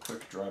just a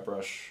quick dry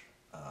brush.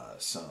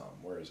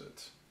 Where is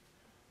it?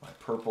 My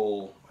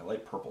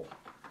light purple.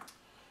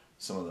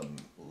 Some of them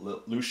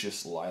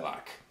Lucius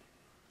Lilac.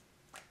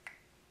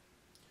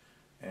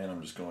 And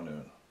I'm just going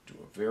to do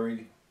a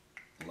very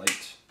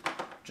light,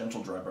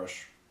 gentle dry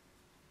brush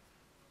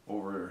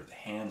over the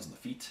hands and the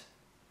feet,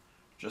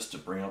 just to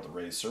bring out the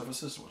raised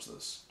surfaces. Watch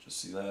this. Just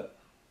see that?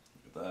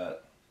 Look at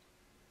that.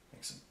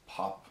 Makes it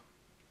pop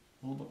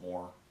a little bit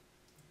more.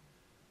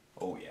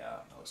 Oh yeah,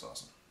 that looks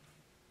awesome.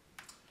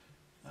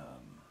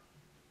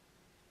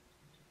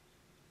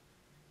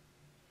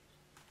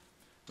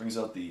 Brings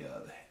out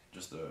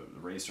just the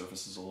raised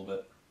surfaces a little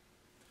bit.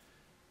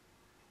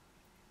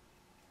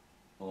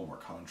 A little more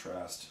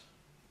contrast.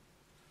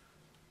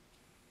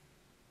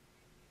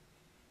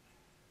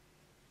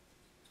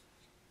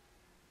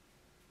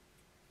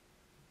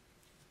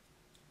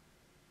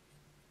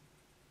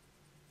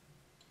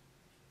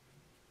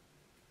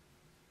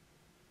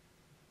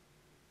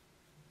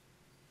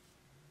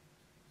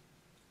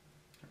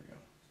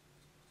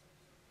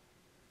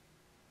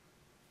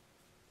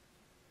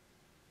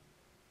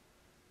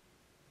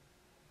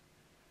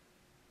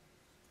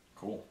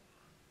 Cool.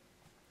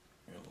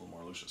 A little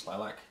more Lucius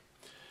Lilac.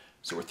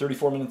 So we're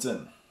 34 minutes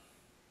in.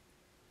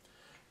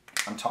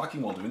 I'm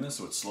talking while doing this,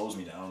 so it slows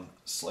me down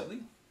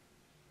slightly.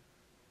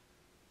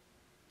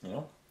 You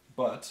know,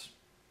 but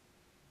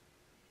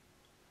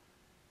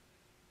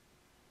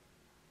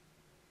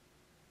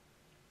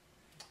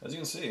as you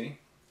can see,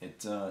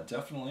 it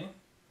definitely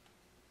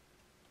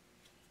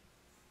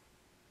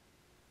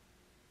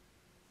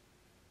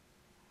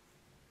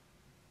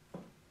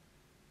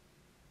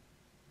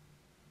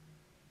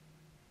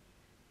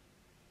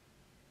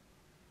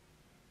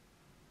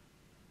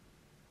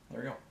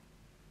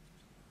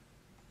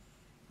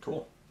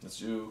Cool. Let's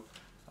do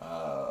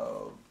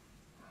black,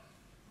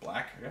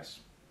 I guess.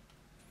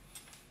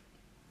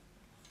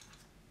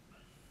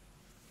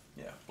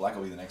 Yeah, black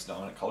will be the next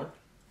dominant color.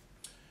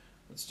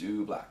 Let's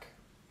do black.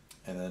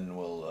 And then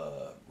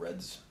we'll,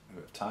 reds,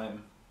 we have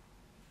time.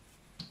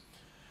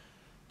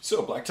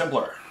 So, Black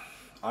Templar.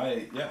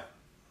 Yeah.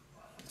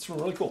 It's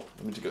really cool.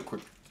 Let me take a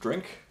quick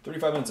drink.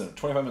 35 minutes in it,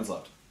 25 minutes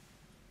left.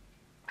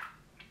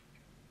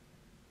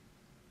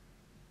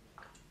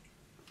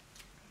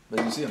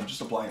 But you see, I'm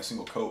just applying a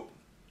single coat.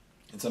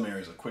 In some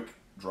areas, a quick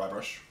dry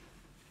brush.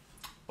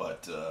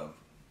 But,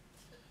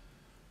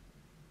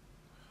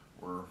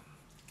 we're...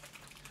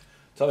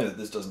 Tell me that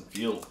this doesn't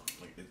feel...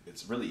 like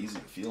it's really easy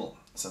to feel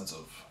a sense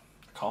of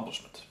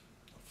accomplishment.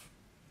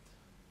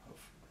 Of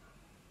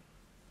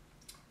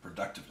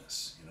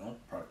productiveness, you know?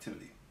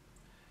 Productivity.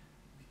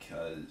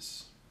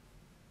 Because...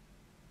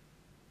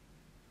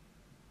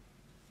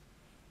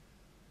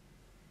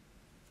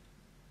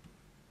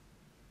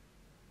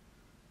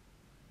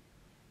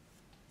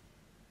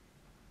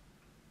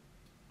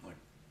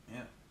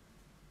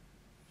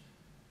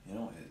 you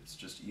know, it's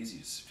just easy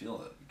to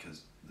feel it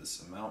because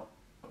this amount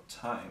of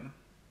time,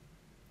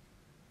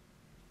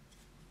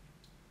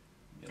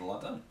 you get a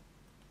lot done.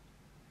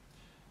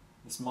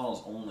 This model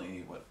is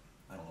only, what,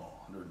 I don't know,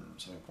 100 and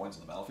something points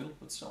on the battlefield,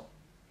 but still.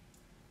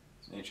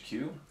 It's an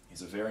HQ.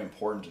 He's a very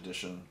important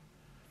addition,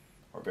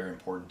 or very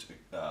important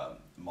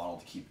model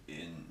to keep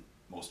in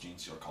most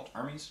Genestealer cult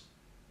armies.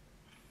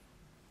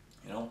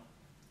 You know?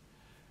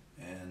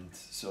 And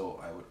so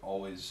I would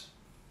always...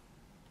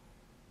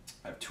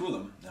 I have two of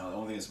them. Now, the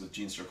only thing is with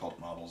Genestealer cult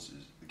models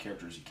is the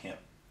characters, you can't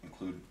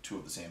include two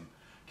of the same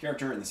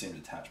character in the same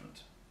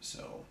detachment.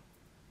 So,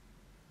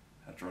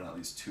 I have to run at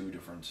least two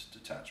different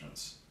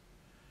detachments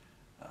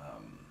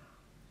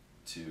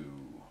to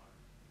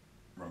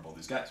run both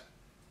these guys.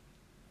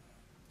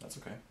 That's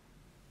okay.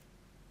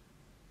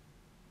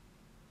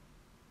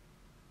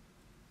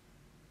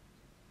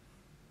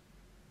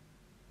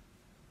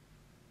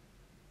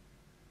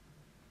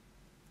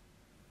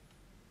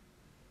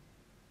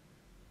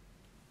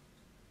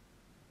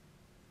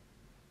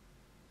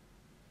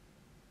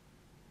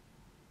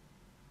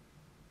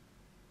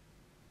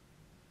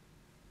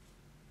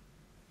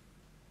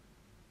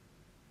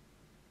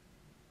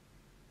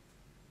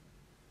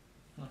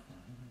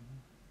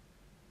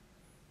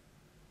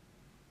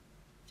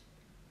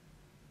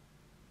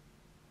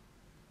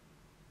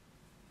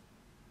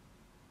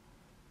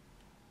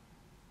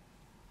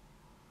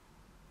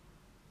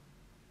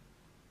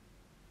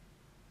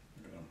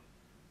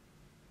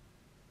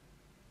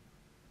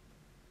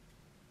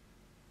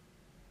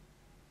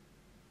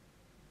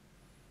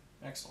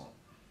 Excellent.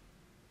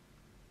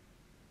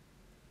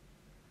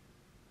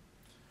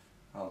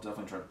 I'll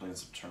definitely try to play in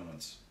some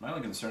tournaments. My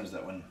only concern is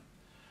that when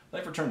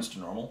life returns to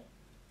normal,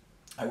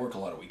 I work a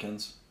lot of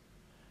weekends,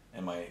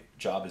 and my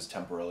job has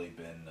temporarily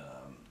been,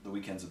 the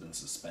weekends have been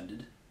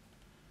suspended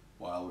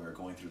while we were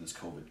going through this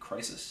COVID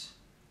crisis.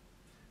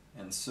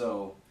 And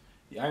so,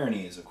 the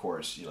irony is, of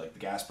course, the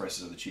gas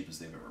prices are the cheapest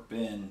they've ever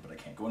been, but I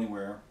can't go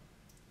anywhere.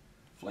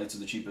 Flights are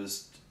the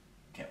cheapest,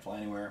 can't fly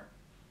anywhere.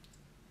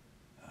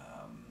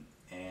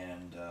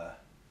 And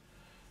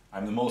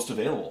I'm the most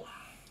available,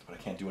 but I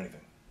can't do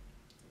anything,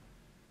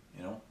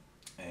 you know?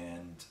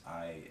 And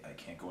I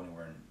can't go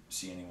anywhere and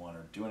see anyone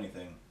or do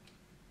anything.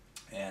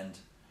 And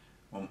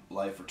when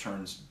life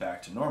returns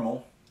back to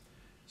normal,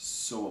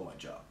 so will my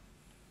job.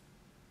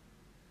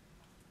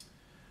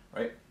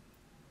 Right?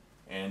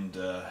 And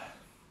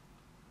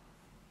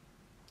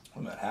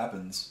when that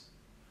happens,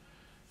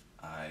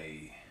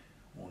 I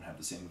won't have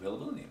the same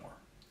availability anymore.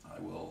 I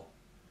will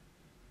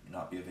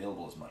not be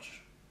available as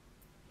much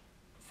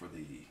for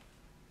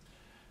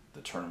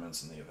the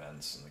tournaments and the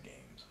events and the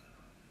games.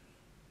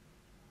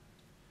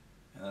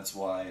 And that's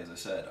why, as I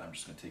said, I'm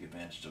just going to take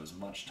advantage of as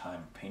much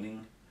time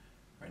painting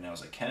right now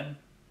as I can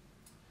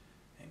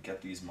and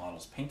get these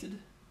models painted.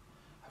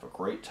 Have a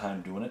great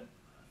time doing it.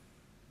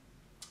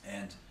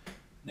 And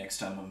next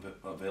time I'm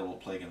available to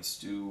play against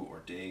Stu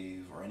or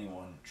Dave or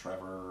anyone,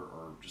 Trevor,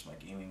 or just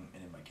any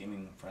of my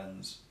gaming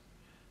friends,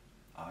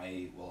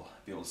 I will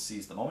be able to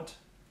seize the moment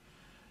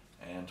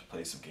and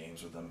play some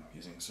games with them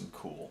using some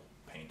cool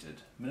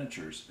painted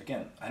miniatures.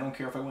 Again, I don't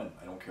care if I win.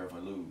 I don't care if I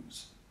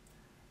lose.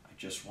 I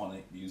just want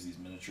to use these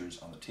miniatures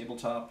on the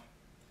tabletop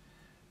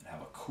and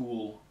have a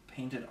cool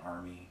painted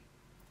army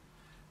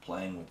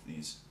playing with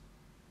these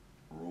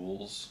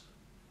rules,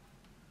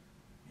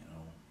 you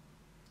know,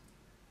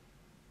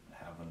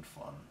 having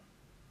fun.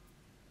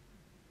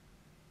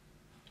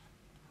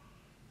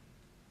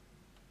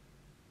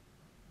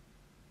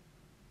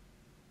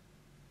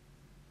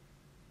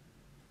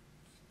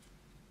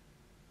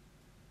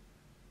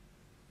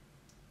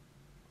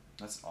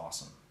 That's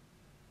awesome.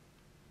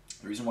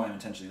 The reason why I'm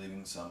intentionally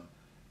leaving some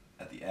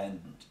at the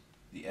end,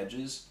 the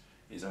edges,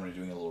 is I'm going to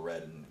be doing a little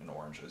red and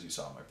orange, as you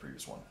saw in my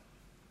previous one.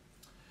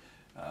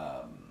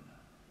 Yeah,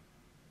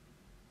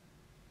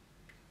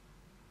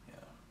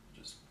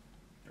 just,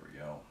 there we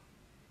go.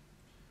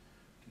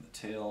 In the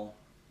tail,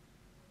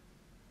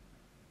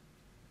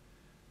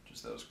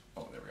 Just those.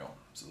 Oh, there we go.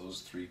 So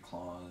those 3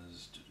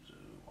 claws.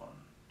 1,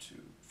 2,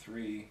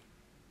 3.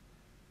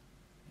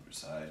 Other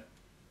side.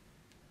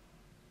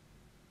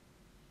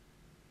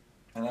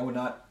 And I would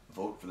not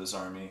vote for this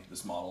army,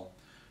 this model,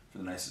 for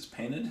the nicest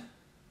painted.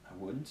 I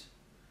wouldn't.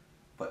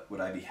 But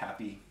would I be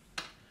happy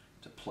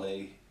to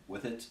play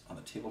with it on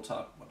the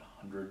tabletop?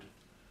 100%.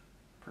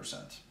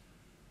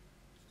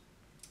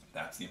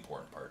 That's the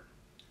important part.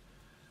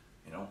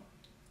 You know,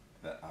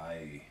 that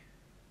I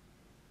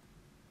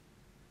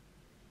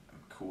am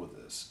cool with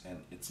this.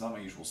 And it's not my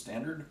usual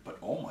standard, but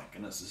oh my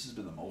goodness, this has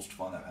been the most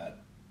fun I've had.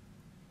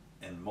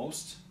 And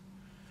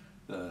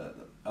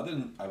other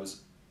than I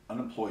was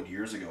unemployed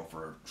years ago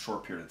for a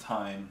short period of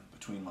time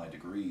between my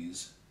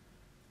degrees,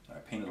 I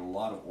painted a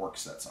lot of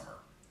orcs that summer.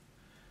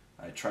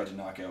 I tried to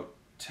knock out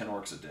 10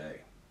 orcs a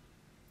day.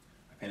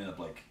 I painted up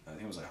I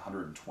think it was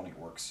 120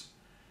 orcs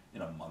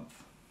in a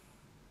month.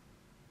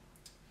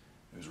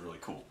 It was really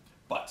cool.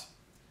 But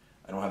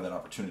I don't have that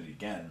opportunity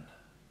again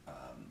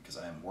because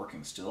I am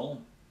working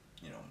still,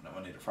 not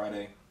Monday to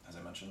Friday, as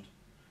I mentioned.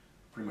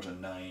 Pretty much a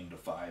 9 to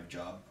 5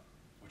 job,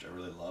 which I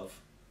really love.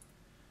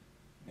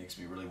 Makes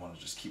me really want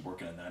to just keep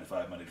working a 9 to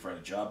 5 Monday to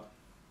Friday job.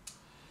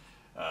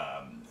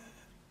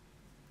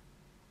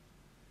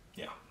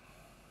 Yeah.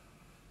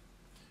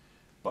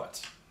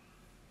 But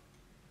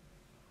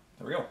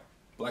there we go.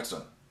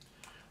 Blackstone.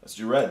 Let's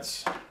do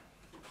reds.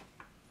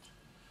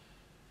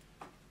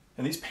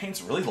 And these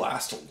paints really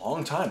last a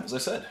long time, as I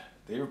said.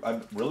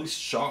 I'm really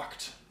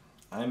shocked.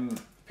 I'm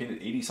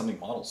painted 80 something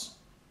models,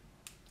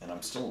 and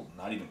I'm still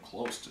not even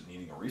close to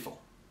needing a refill.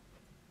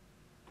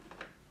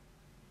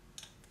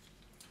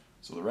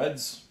 So the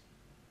reds,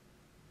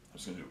 I'm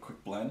just going to do a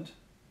quick blend.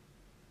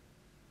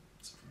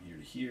 So from here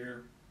to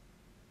here.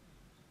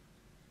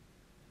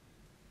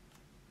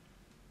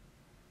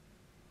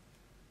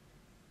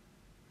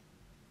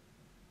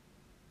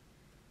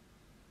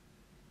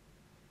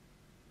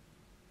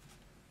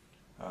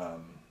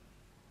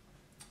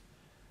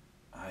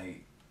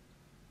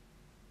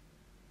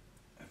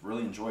 I've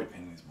really enjoyed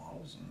painting these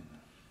models, and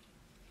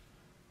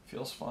it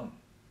feels fun.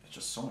 It's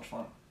just so much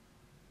fun.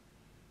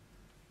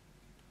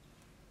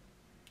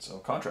 So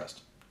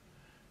contrast.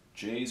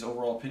 Jay's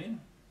overall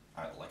opinion,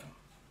 I like them.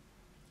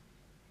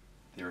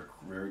 They're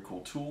a very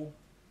cool tool.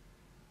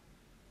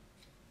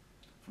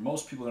 For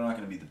most people, they're not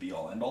going to be the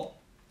be-all, end-all.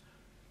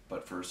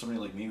 But for somebody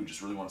like me who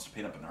just really wants to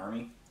paint up an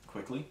army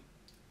quickly,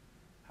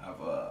 have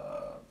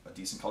a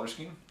decent color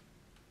scheme,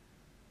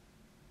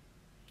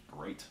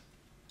 great.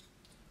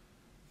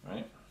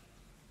 Right?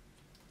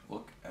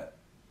 Look at,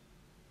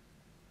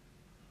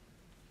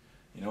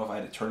 if I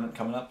had a tournament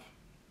coming up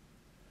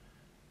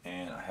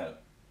and I had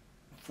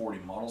 40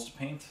 models to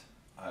paint,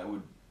 I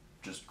would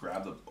just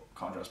grab the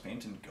contrast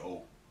paint and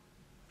go.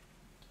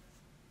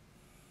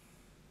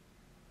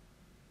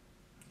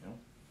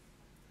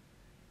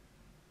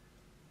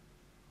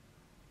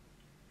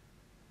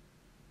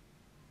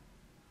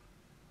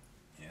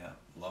 Yeah,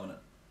 loving it.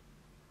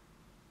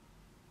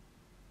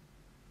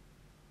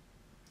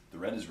 The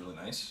red is really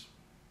nice.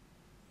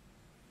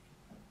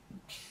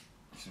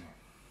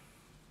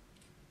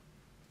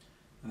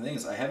 And the thing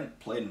is, I haven't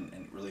played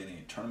in really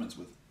any tournaments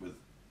with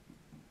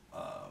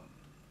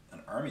an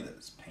army that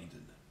is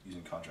painted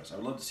using contrast. I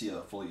would love to see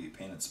a fully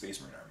painted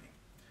Space Marine army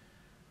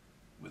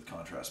with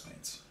contrast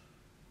paints.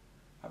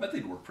 I bet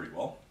they'd work pretty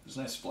well. There's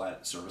nice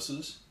flat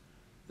surfaces.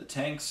 The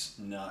tanks,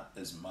 not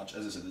as much.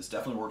 As I said, this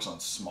definitely works on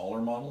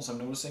smaller models, I'm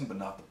noticing, but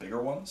not the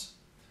bigger ones.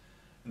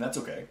 And that's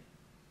okay.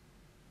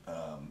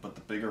 But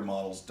the bigger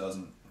models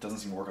doesn't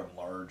seem to work on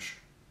large,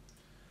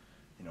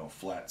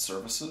 flat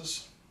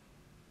surfaces.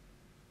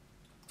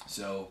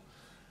 So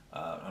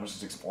I'm just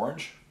going to take some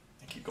orange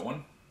and keep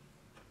going.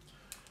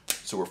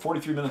 So we're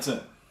 43 minutes in.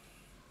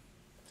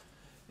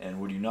 And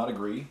would you not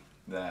agree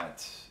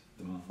that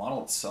the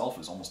model itself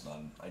is almost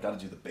done? I got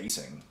to do the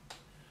basing.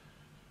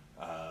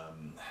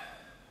 And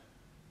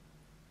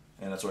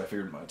that's what I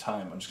figured my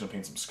time. I'm just going to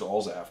paint some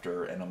skulls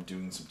after, and I'm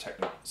doing some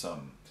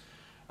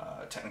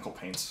technical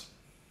paints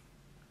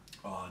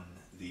on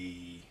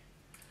the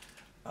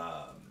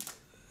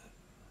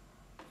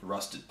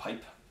rusted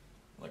pipe.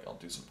 Like I'll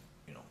do some,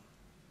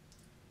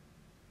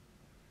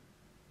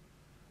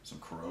 some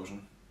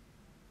corrosion.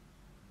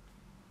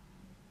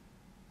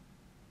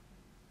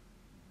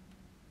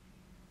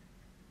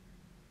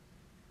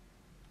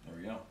 There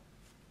we go.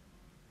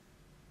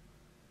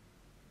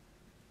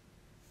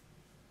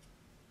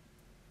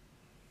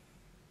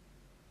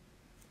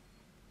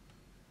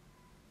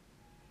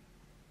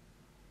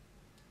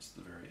 Just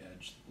the very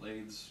edge, the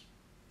blades,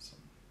 some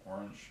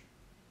orange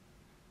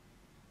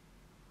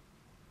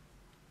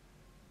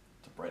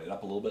to brighten it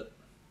up a little bit.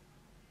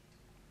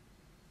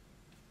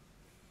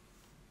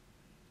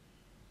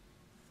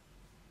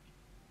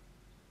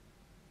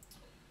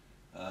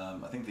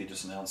 I think they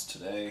just announced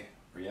today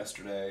or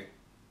yesterday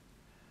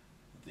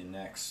the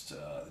next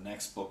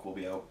book will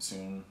be out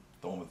soon.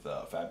 The one with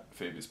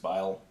Fabius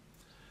Bile.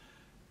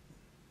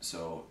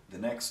 So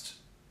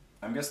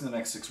I'm guessing the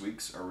next 6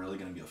 weeks are really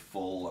going to be a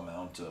full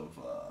amount of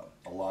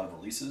a lot of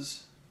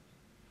releases.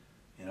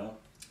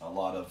 A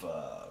lot of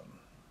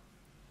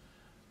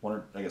one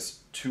or I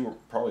guess two, or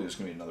probably there's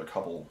going to be another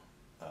couple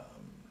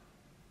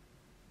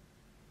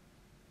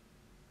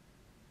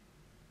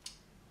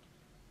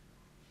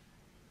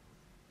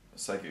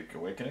Psychic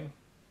Awakening.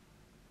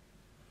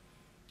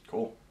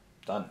 Cool.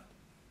 Done.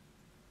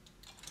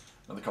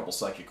 Another couple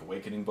Psychic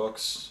Awakening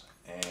books,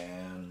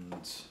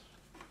 and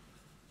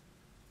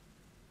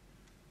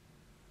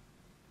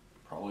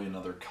probably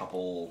another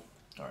couple.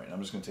 All right, I'm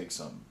just going to take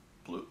some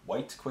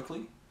white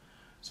quickly,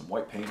 some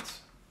white paint,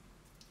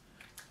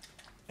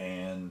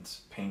 and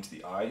paint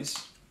the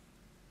eyes.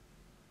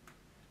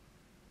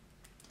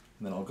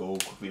 And then I'll go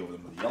quickly over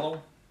them with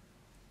yellow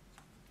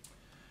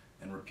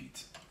and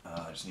repeat.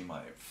 I just need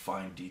my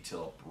fine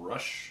detail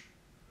brush,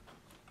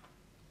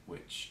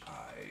 which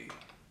I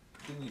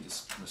completely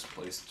just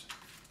misplaced.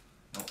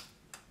 Nope.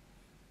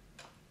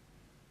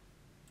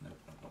 Nope,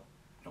 nope, nope,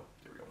 nope.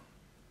 There we go.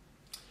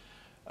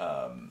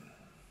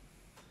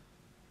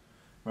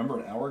 Remember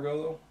an hour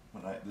ago though,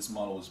 when this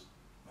model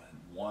had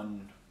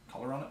one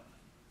color on it?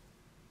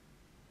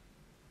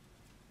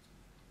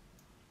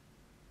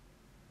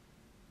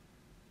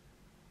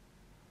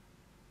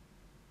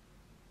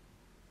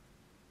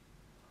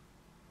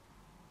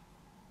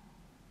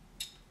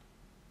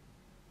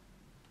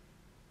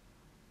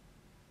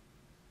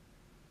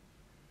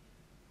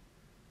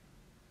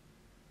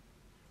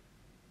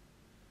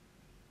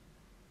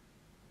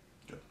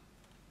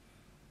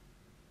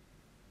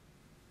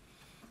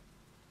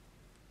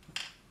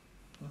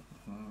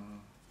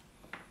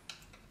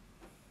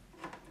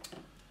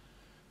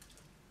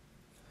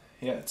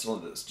 Yeah, it's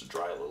let this to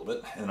dry a little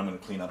bit, and then I'm going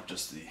to clean up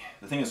just the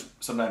thing is,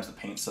 sometimes the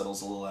paint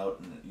settles a little out,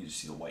 and you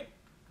just see the white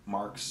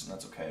marks, and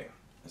that's okay.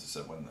 As I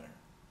said, when they're,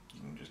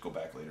 you can just go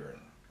back later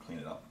and clean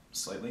it up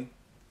slightly.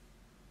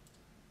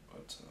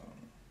 But,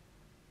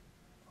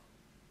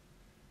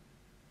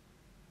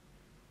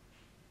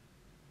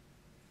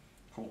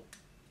 cool.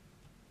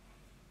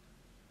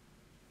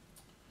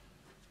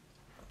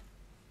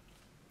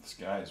 This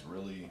guy is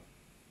really...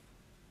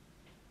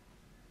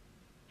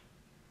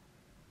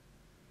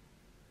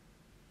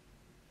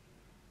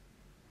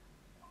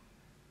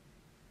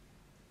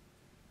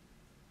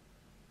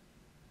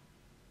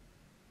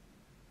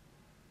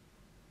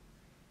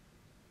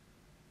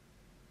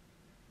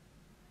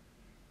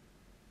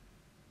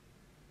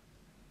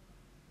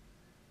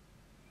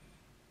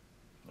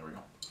 There we go.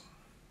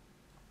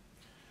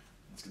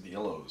 Let's get the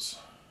yellows.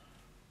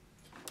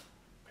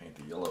 Paint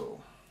the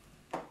yellow.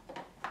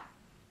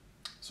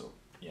 So,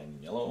 yen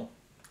yellow.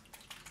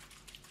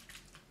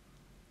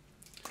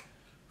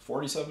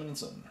 47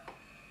 minutes in.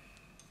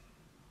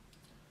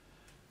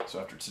 So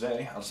after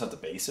today, I'll just have to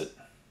base it,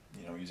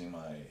 you know, using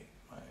my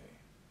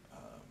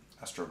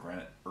Astro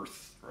Granite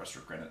Earth, or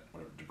Astro Granite,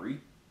 whatever, debris.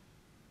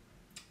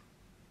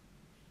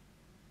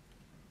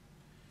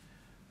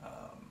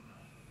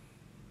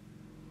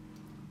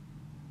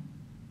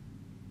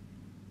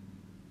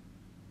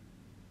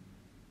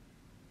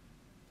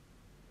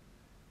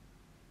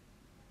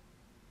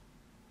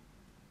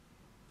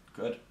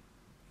 Good.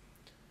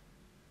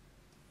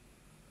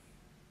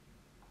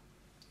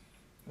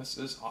 This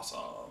is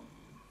awesome.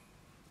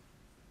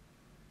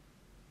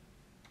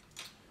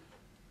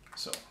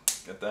 So,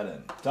 get that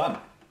in. Done.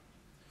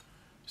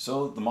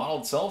 So, the model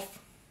itself,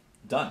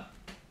 done.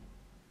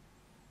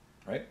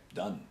 Right?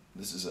 Done.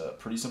 This is a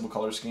pretty simple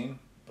color scheme,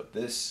 but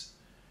this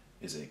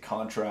is a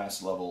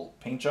contrast level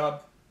paint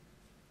job.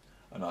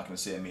 I'm not going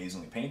to say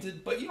amazingly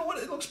painted, but you know what?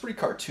 It looks pretty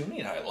cartoony,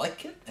 and I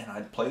like it, and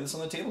I'd play this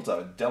on the tabletop.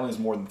 It definitely has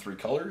more than 3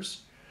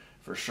 colors,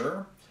 for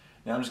sure.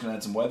 Now I'm just going to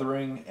add some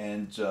weathering,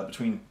 and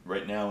between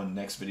right now and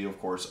next video, of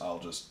course, I'll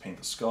just paint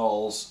the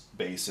skulls,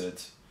 base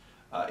it.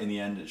 In the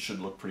end, it should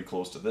look pretty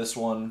close to this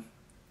one,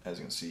 as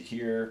you can see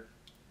here.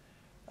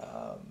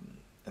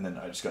 And then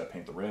I just got to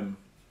paint the rim.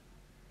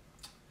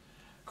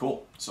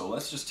 Cool. So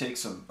let's just take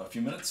a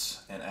few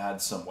minutes and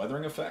add some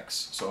weathering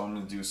effects. So I'm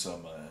going to do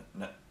some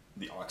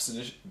the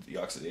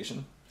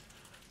oxidation,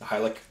 the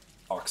hyaluronic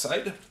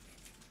oxide.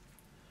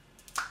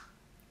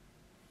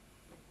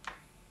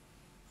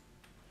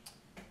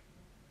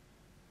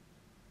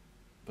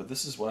 But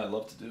this is what I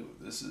love to do.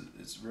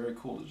 It's very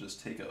cool to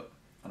just take a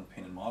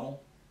unpainted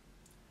model.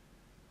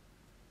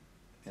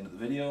 At the end of the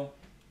video,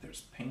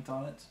 there's paint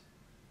on it,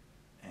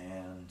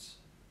 and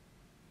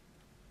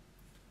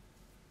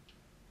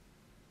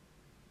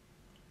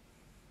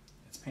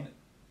it's painted.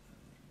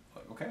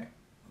 Like, okay,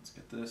 let's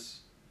get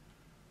this.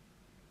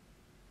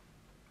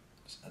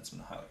 Just add some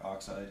hyaluronic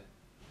oxide.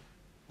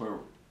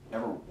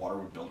 Wherever water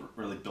would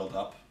really build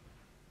up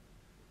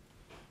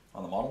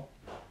on the model.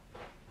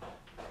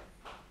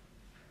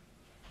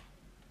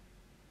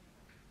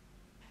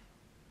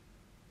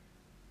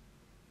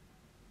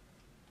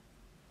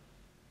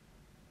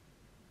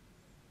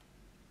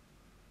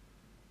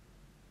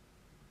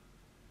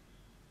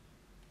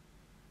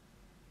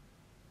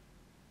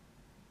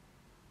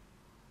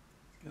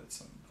 Get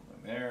some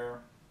building there.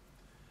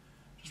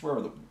 Just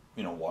wherever the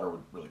water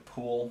would really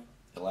pool.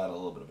 It'll add a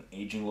little bit of an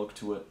aging look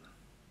to it.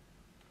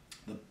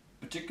 The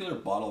particular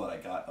bottle that I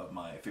got of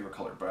my favorite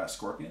color, Brass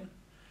Scorpion,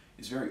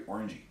 is very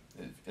orangey.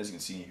 As you can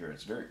see here,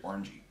 it's very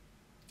orangey.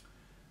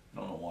 I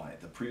don't know why.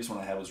 The previous one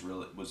I had was a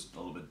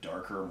little bit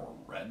darker, more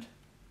red.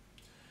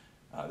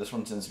 This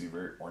one tends to be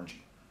very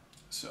orangey,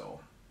 so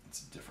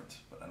it's different,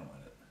 but I don't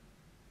mind it.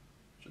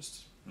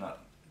 Just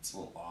not, it's a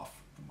little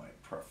off from my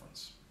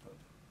preference, but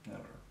yeah,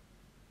 whatever.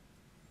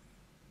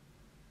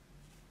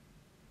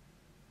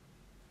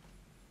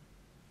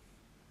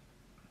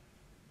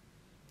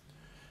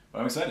 But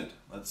I'm excited.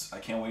 I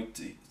can't wait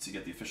to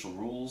get the official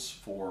rules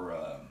for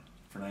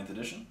 9th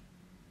edition.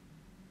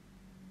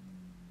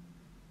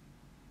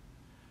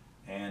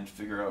 And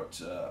figure out,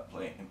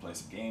 play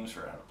some games,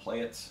 figure out how to play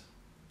it.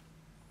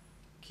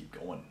 Keep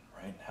going,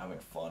 right? Having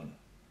fun.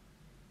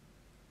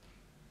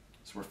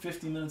 So we're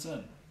 50 minutes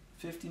in.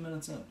 50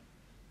 minutes in.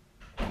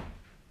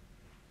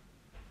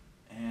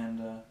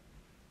 And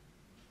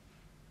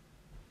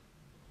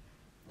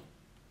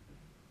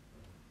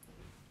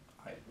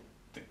I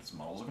think this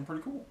model's looking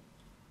pretty cool.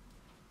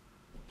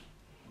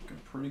 Looking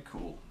pretty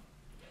cool.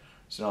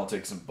 So now I'll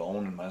take some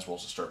bone and might as well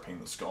just start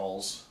painting the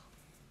skulls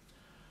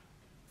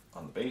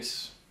on the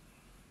base.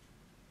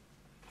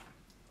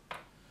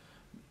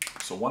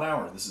 So 1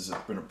 hour. This has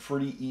been a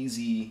pretty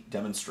easy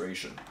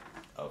demonstration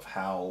of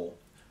how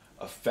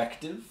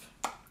effective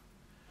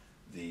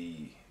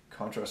the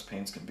contrast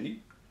paints can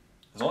be.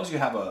 As long as you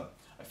have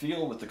I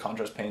feel with the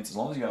contrast paints, as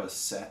long as you have a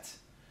set,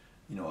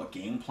 a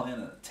game plan,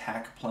 an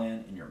attack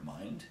plan in your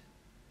mind,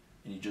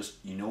 and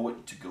you know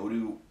what to go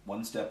to,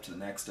 one step to the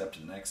next step, to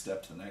the next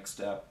step, to the next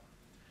step.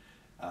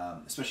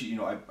 Especially,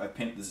 I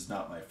painted, this is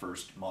not my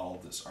first model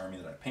of this army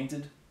that I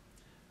painted.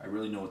 I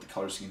really know what the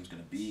color scheme is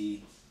going to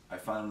be. I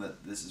found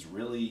that this is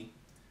really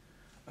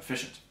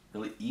efficient,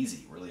 really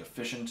easy, really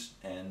efficient,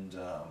 and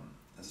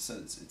as I said,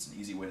 it's an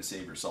easy way to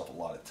save yourself a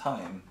lot of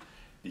time,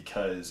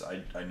 because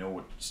I know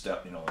what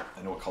step, I know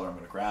what color I'm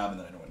going to grab, and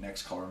then I know what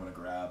next color I'm going to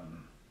grab,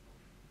 and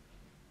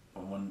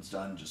when one's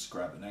done, just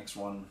grab the next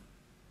one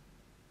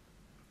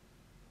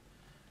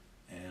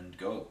and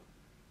go.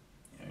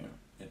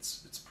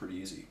 It's pretty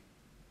easy.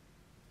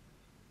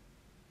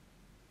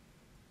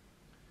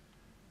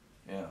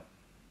 Yeah,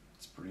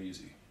 it's pretty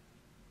easy.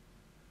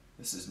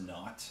 This is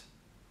not,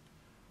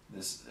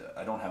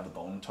 I don't have the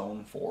bone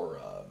tone for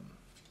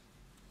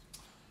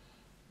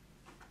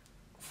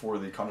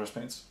the contrast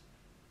paints.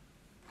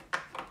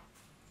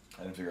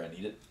 I didn't figure I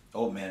need it.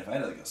 Oh man, if I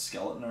had like a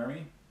skeleton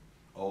army,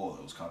 oh,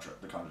 the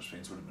contrast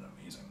paints would have been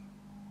amazing.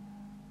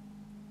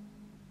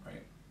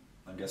 Right?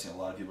 I'm guessing a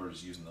lot of people are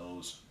just using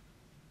those.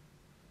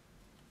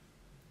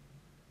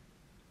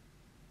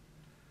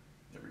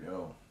 There we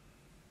go.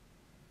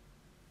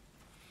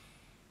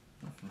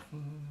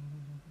 I'm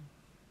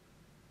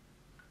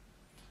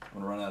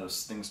going to run out of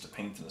things to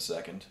paint in a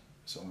second,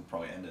 so I'm going to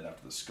probably end it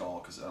after the skull,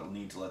 because I'll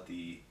need to let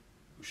the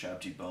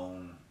Ushabti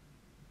bone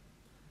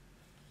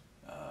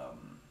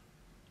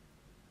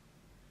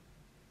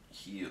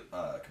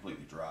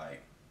completely dry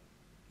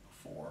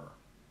before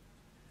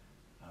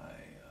I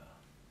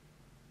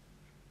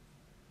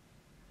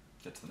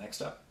get to the next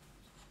step.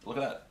 Look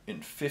at that,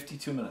 in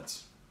 52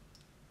 minutes.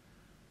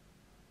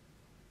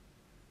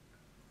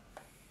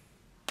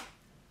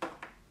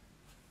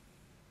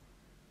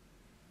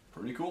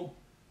 Pretty cool.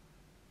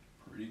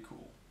 Pretty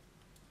cool.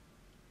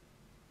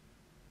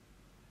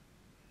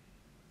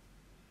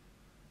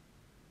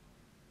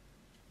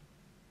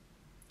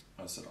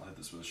 I said I'll hit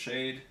this with a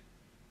shade.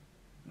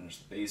 Finish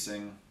the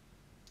basing.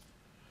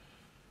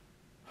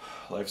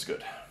 Life's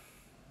good.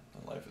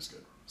 Life is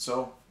good.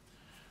 So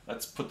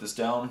let's put this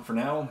down for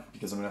now,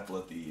 because I'm gonna have to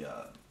let the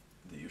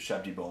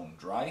Ushabti bone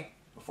dry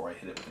before I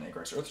hit it with an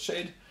Agrax Earth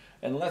Shade.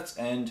 And let's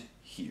end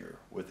here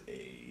with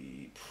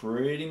a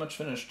pretty much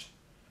finished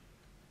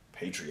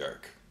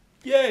Patriarch.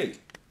 Yay!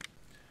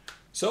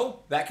 So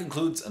that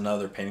concludes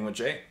another Painting with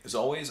Jay. As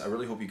always, I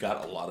really hope you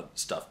got a lot of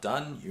stuff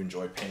done. You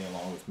enjoyed painting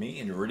along with me,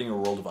 and you're reading a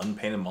world of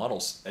unpainted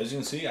models. As you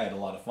can see, I had a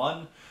lot of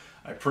fun.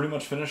 I pretty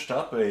much finished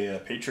up a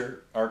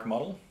Patriarch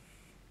model.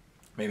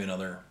 Maybe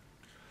another,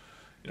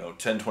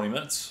 10-20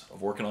 minutes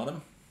of working on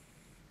him.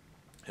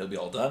 He'll be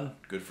all done,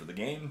 good for the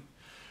game,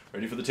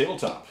 ready for the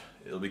tabletop.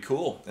 It'll be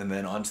cool. And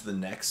then on to the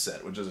next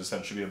set, which is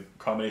essentially a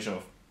combination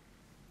of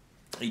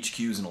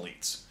HQs and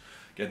elites.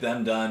 Get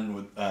them done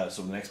with,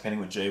 so the next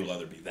Painting with Jay will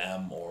either be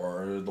them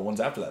or the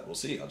ones after that. We'll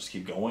see. I'll just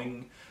keep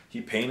going,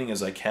 keep painting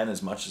as I can,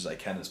 as much as I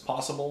can as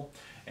possible,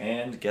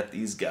 and get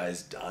these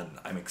guys done.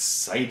 I'm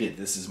excited.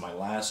 This is my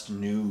last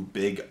new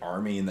big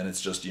army, and then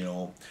it's just,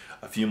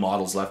 a few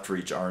models left for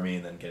each army,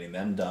 and then getting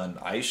them done.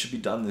 I should be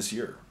done this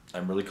year.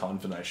 I'm really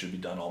confident I should be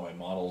done all my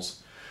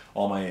models,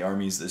 all my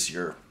armies this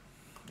year.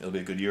 It'll be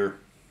a good year.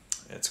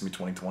 It's going to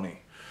be 2020.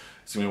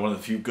 It's going to be one of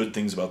the few good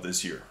things about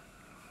this year.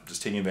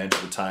 Just taking advantage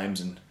of the times,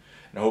 and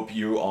I hope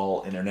you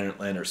all in Internet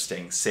land are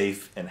staying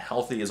safe and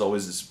healthy. As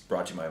always, this is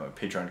brought to you by my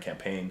Patreon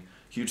campaign.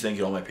 Huge thank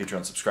you to all my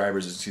Patreon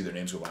subscribers. As you see, their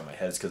names go by my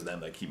head. It's because of them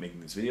that I keep making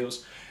these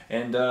videos.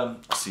 And I'll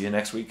see you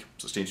next week.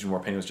 So stay tuned for more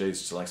Painting with Jay.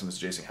 Still like some Mr.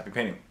 Jason. Happy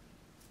painting.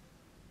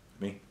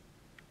 With me.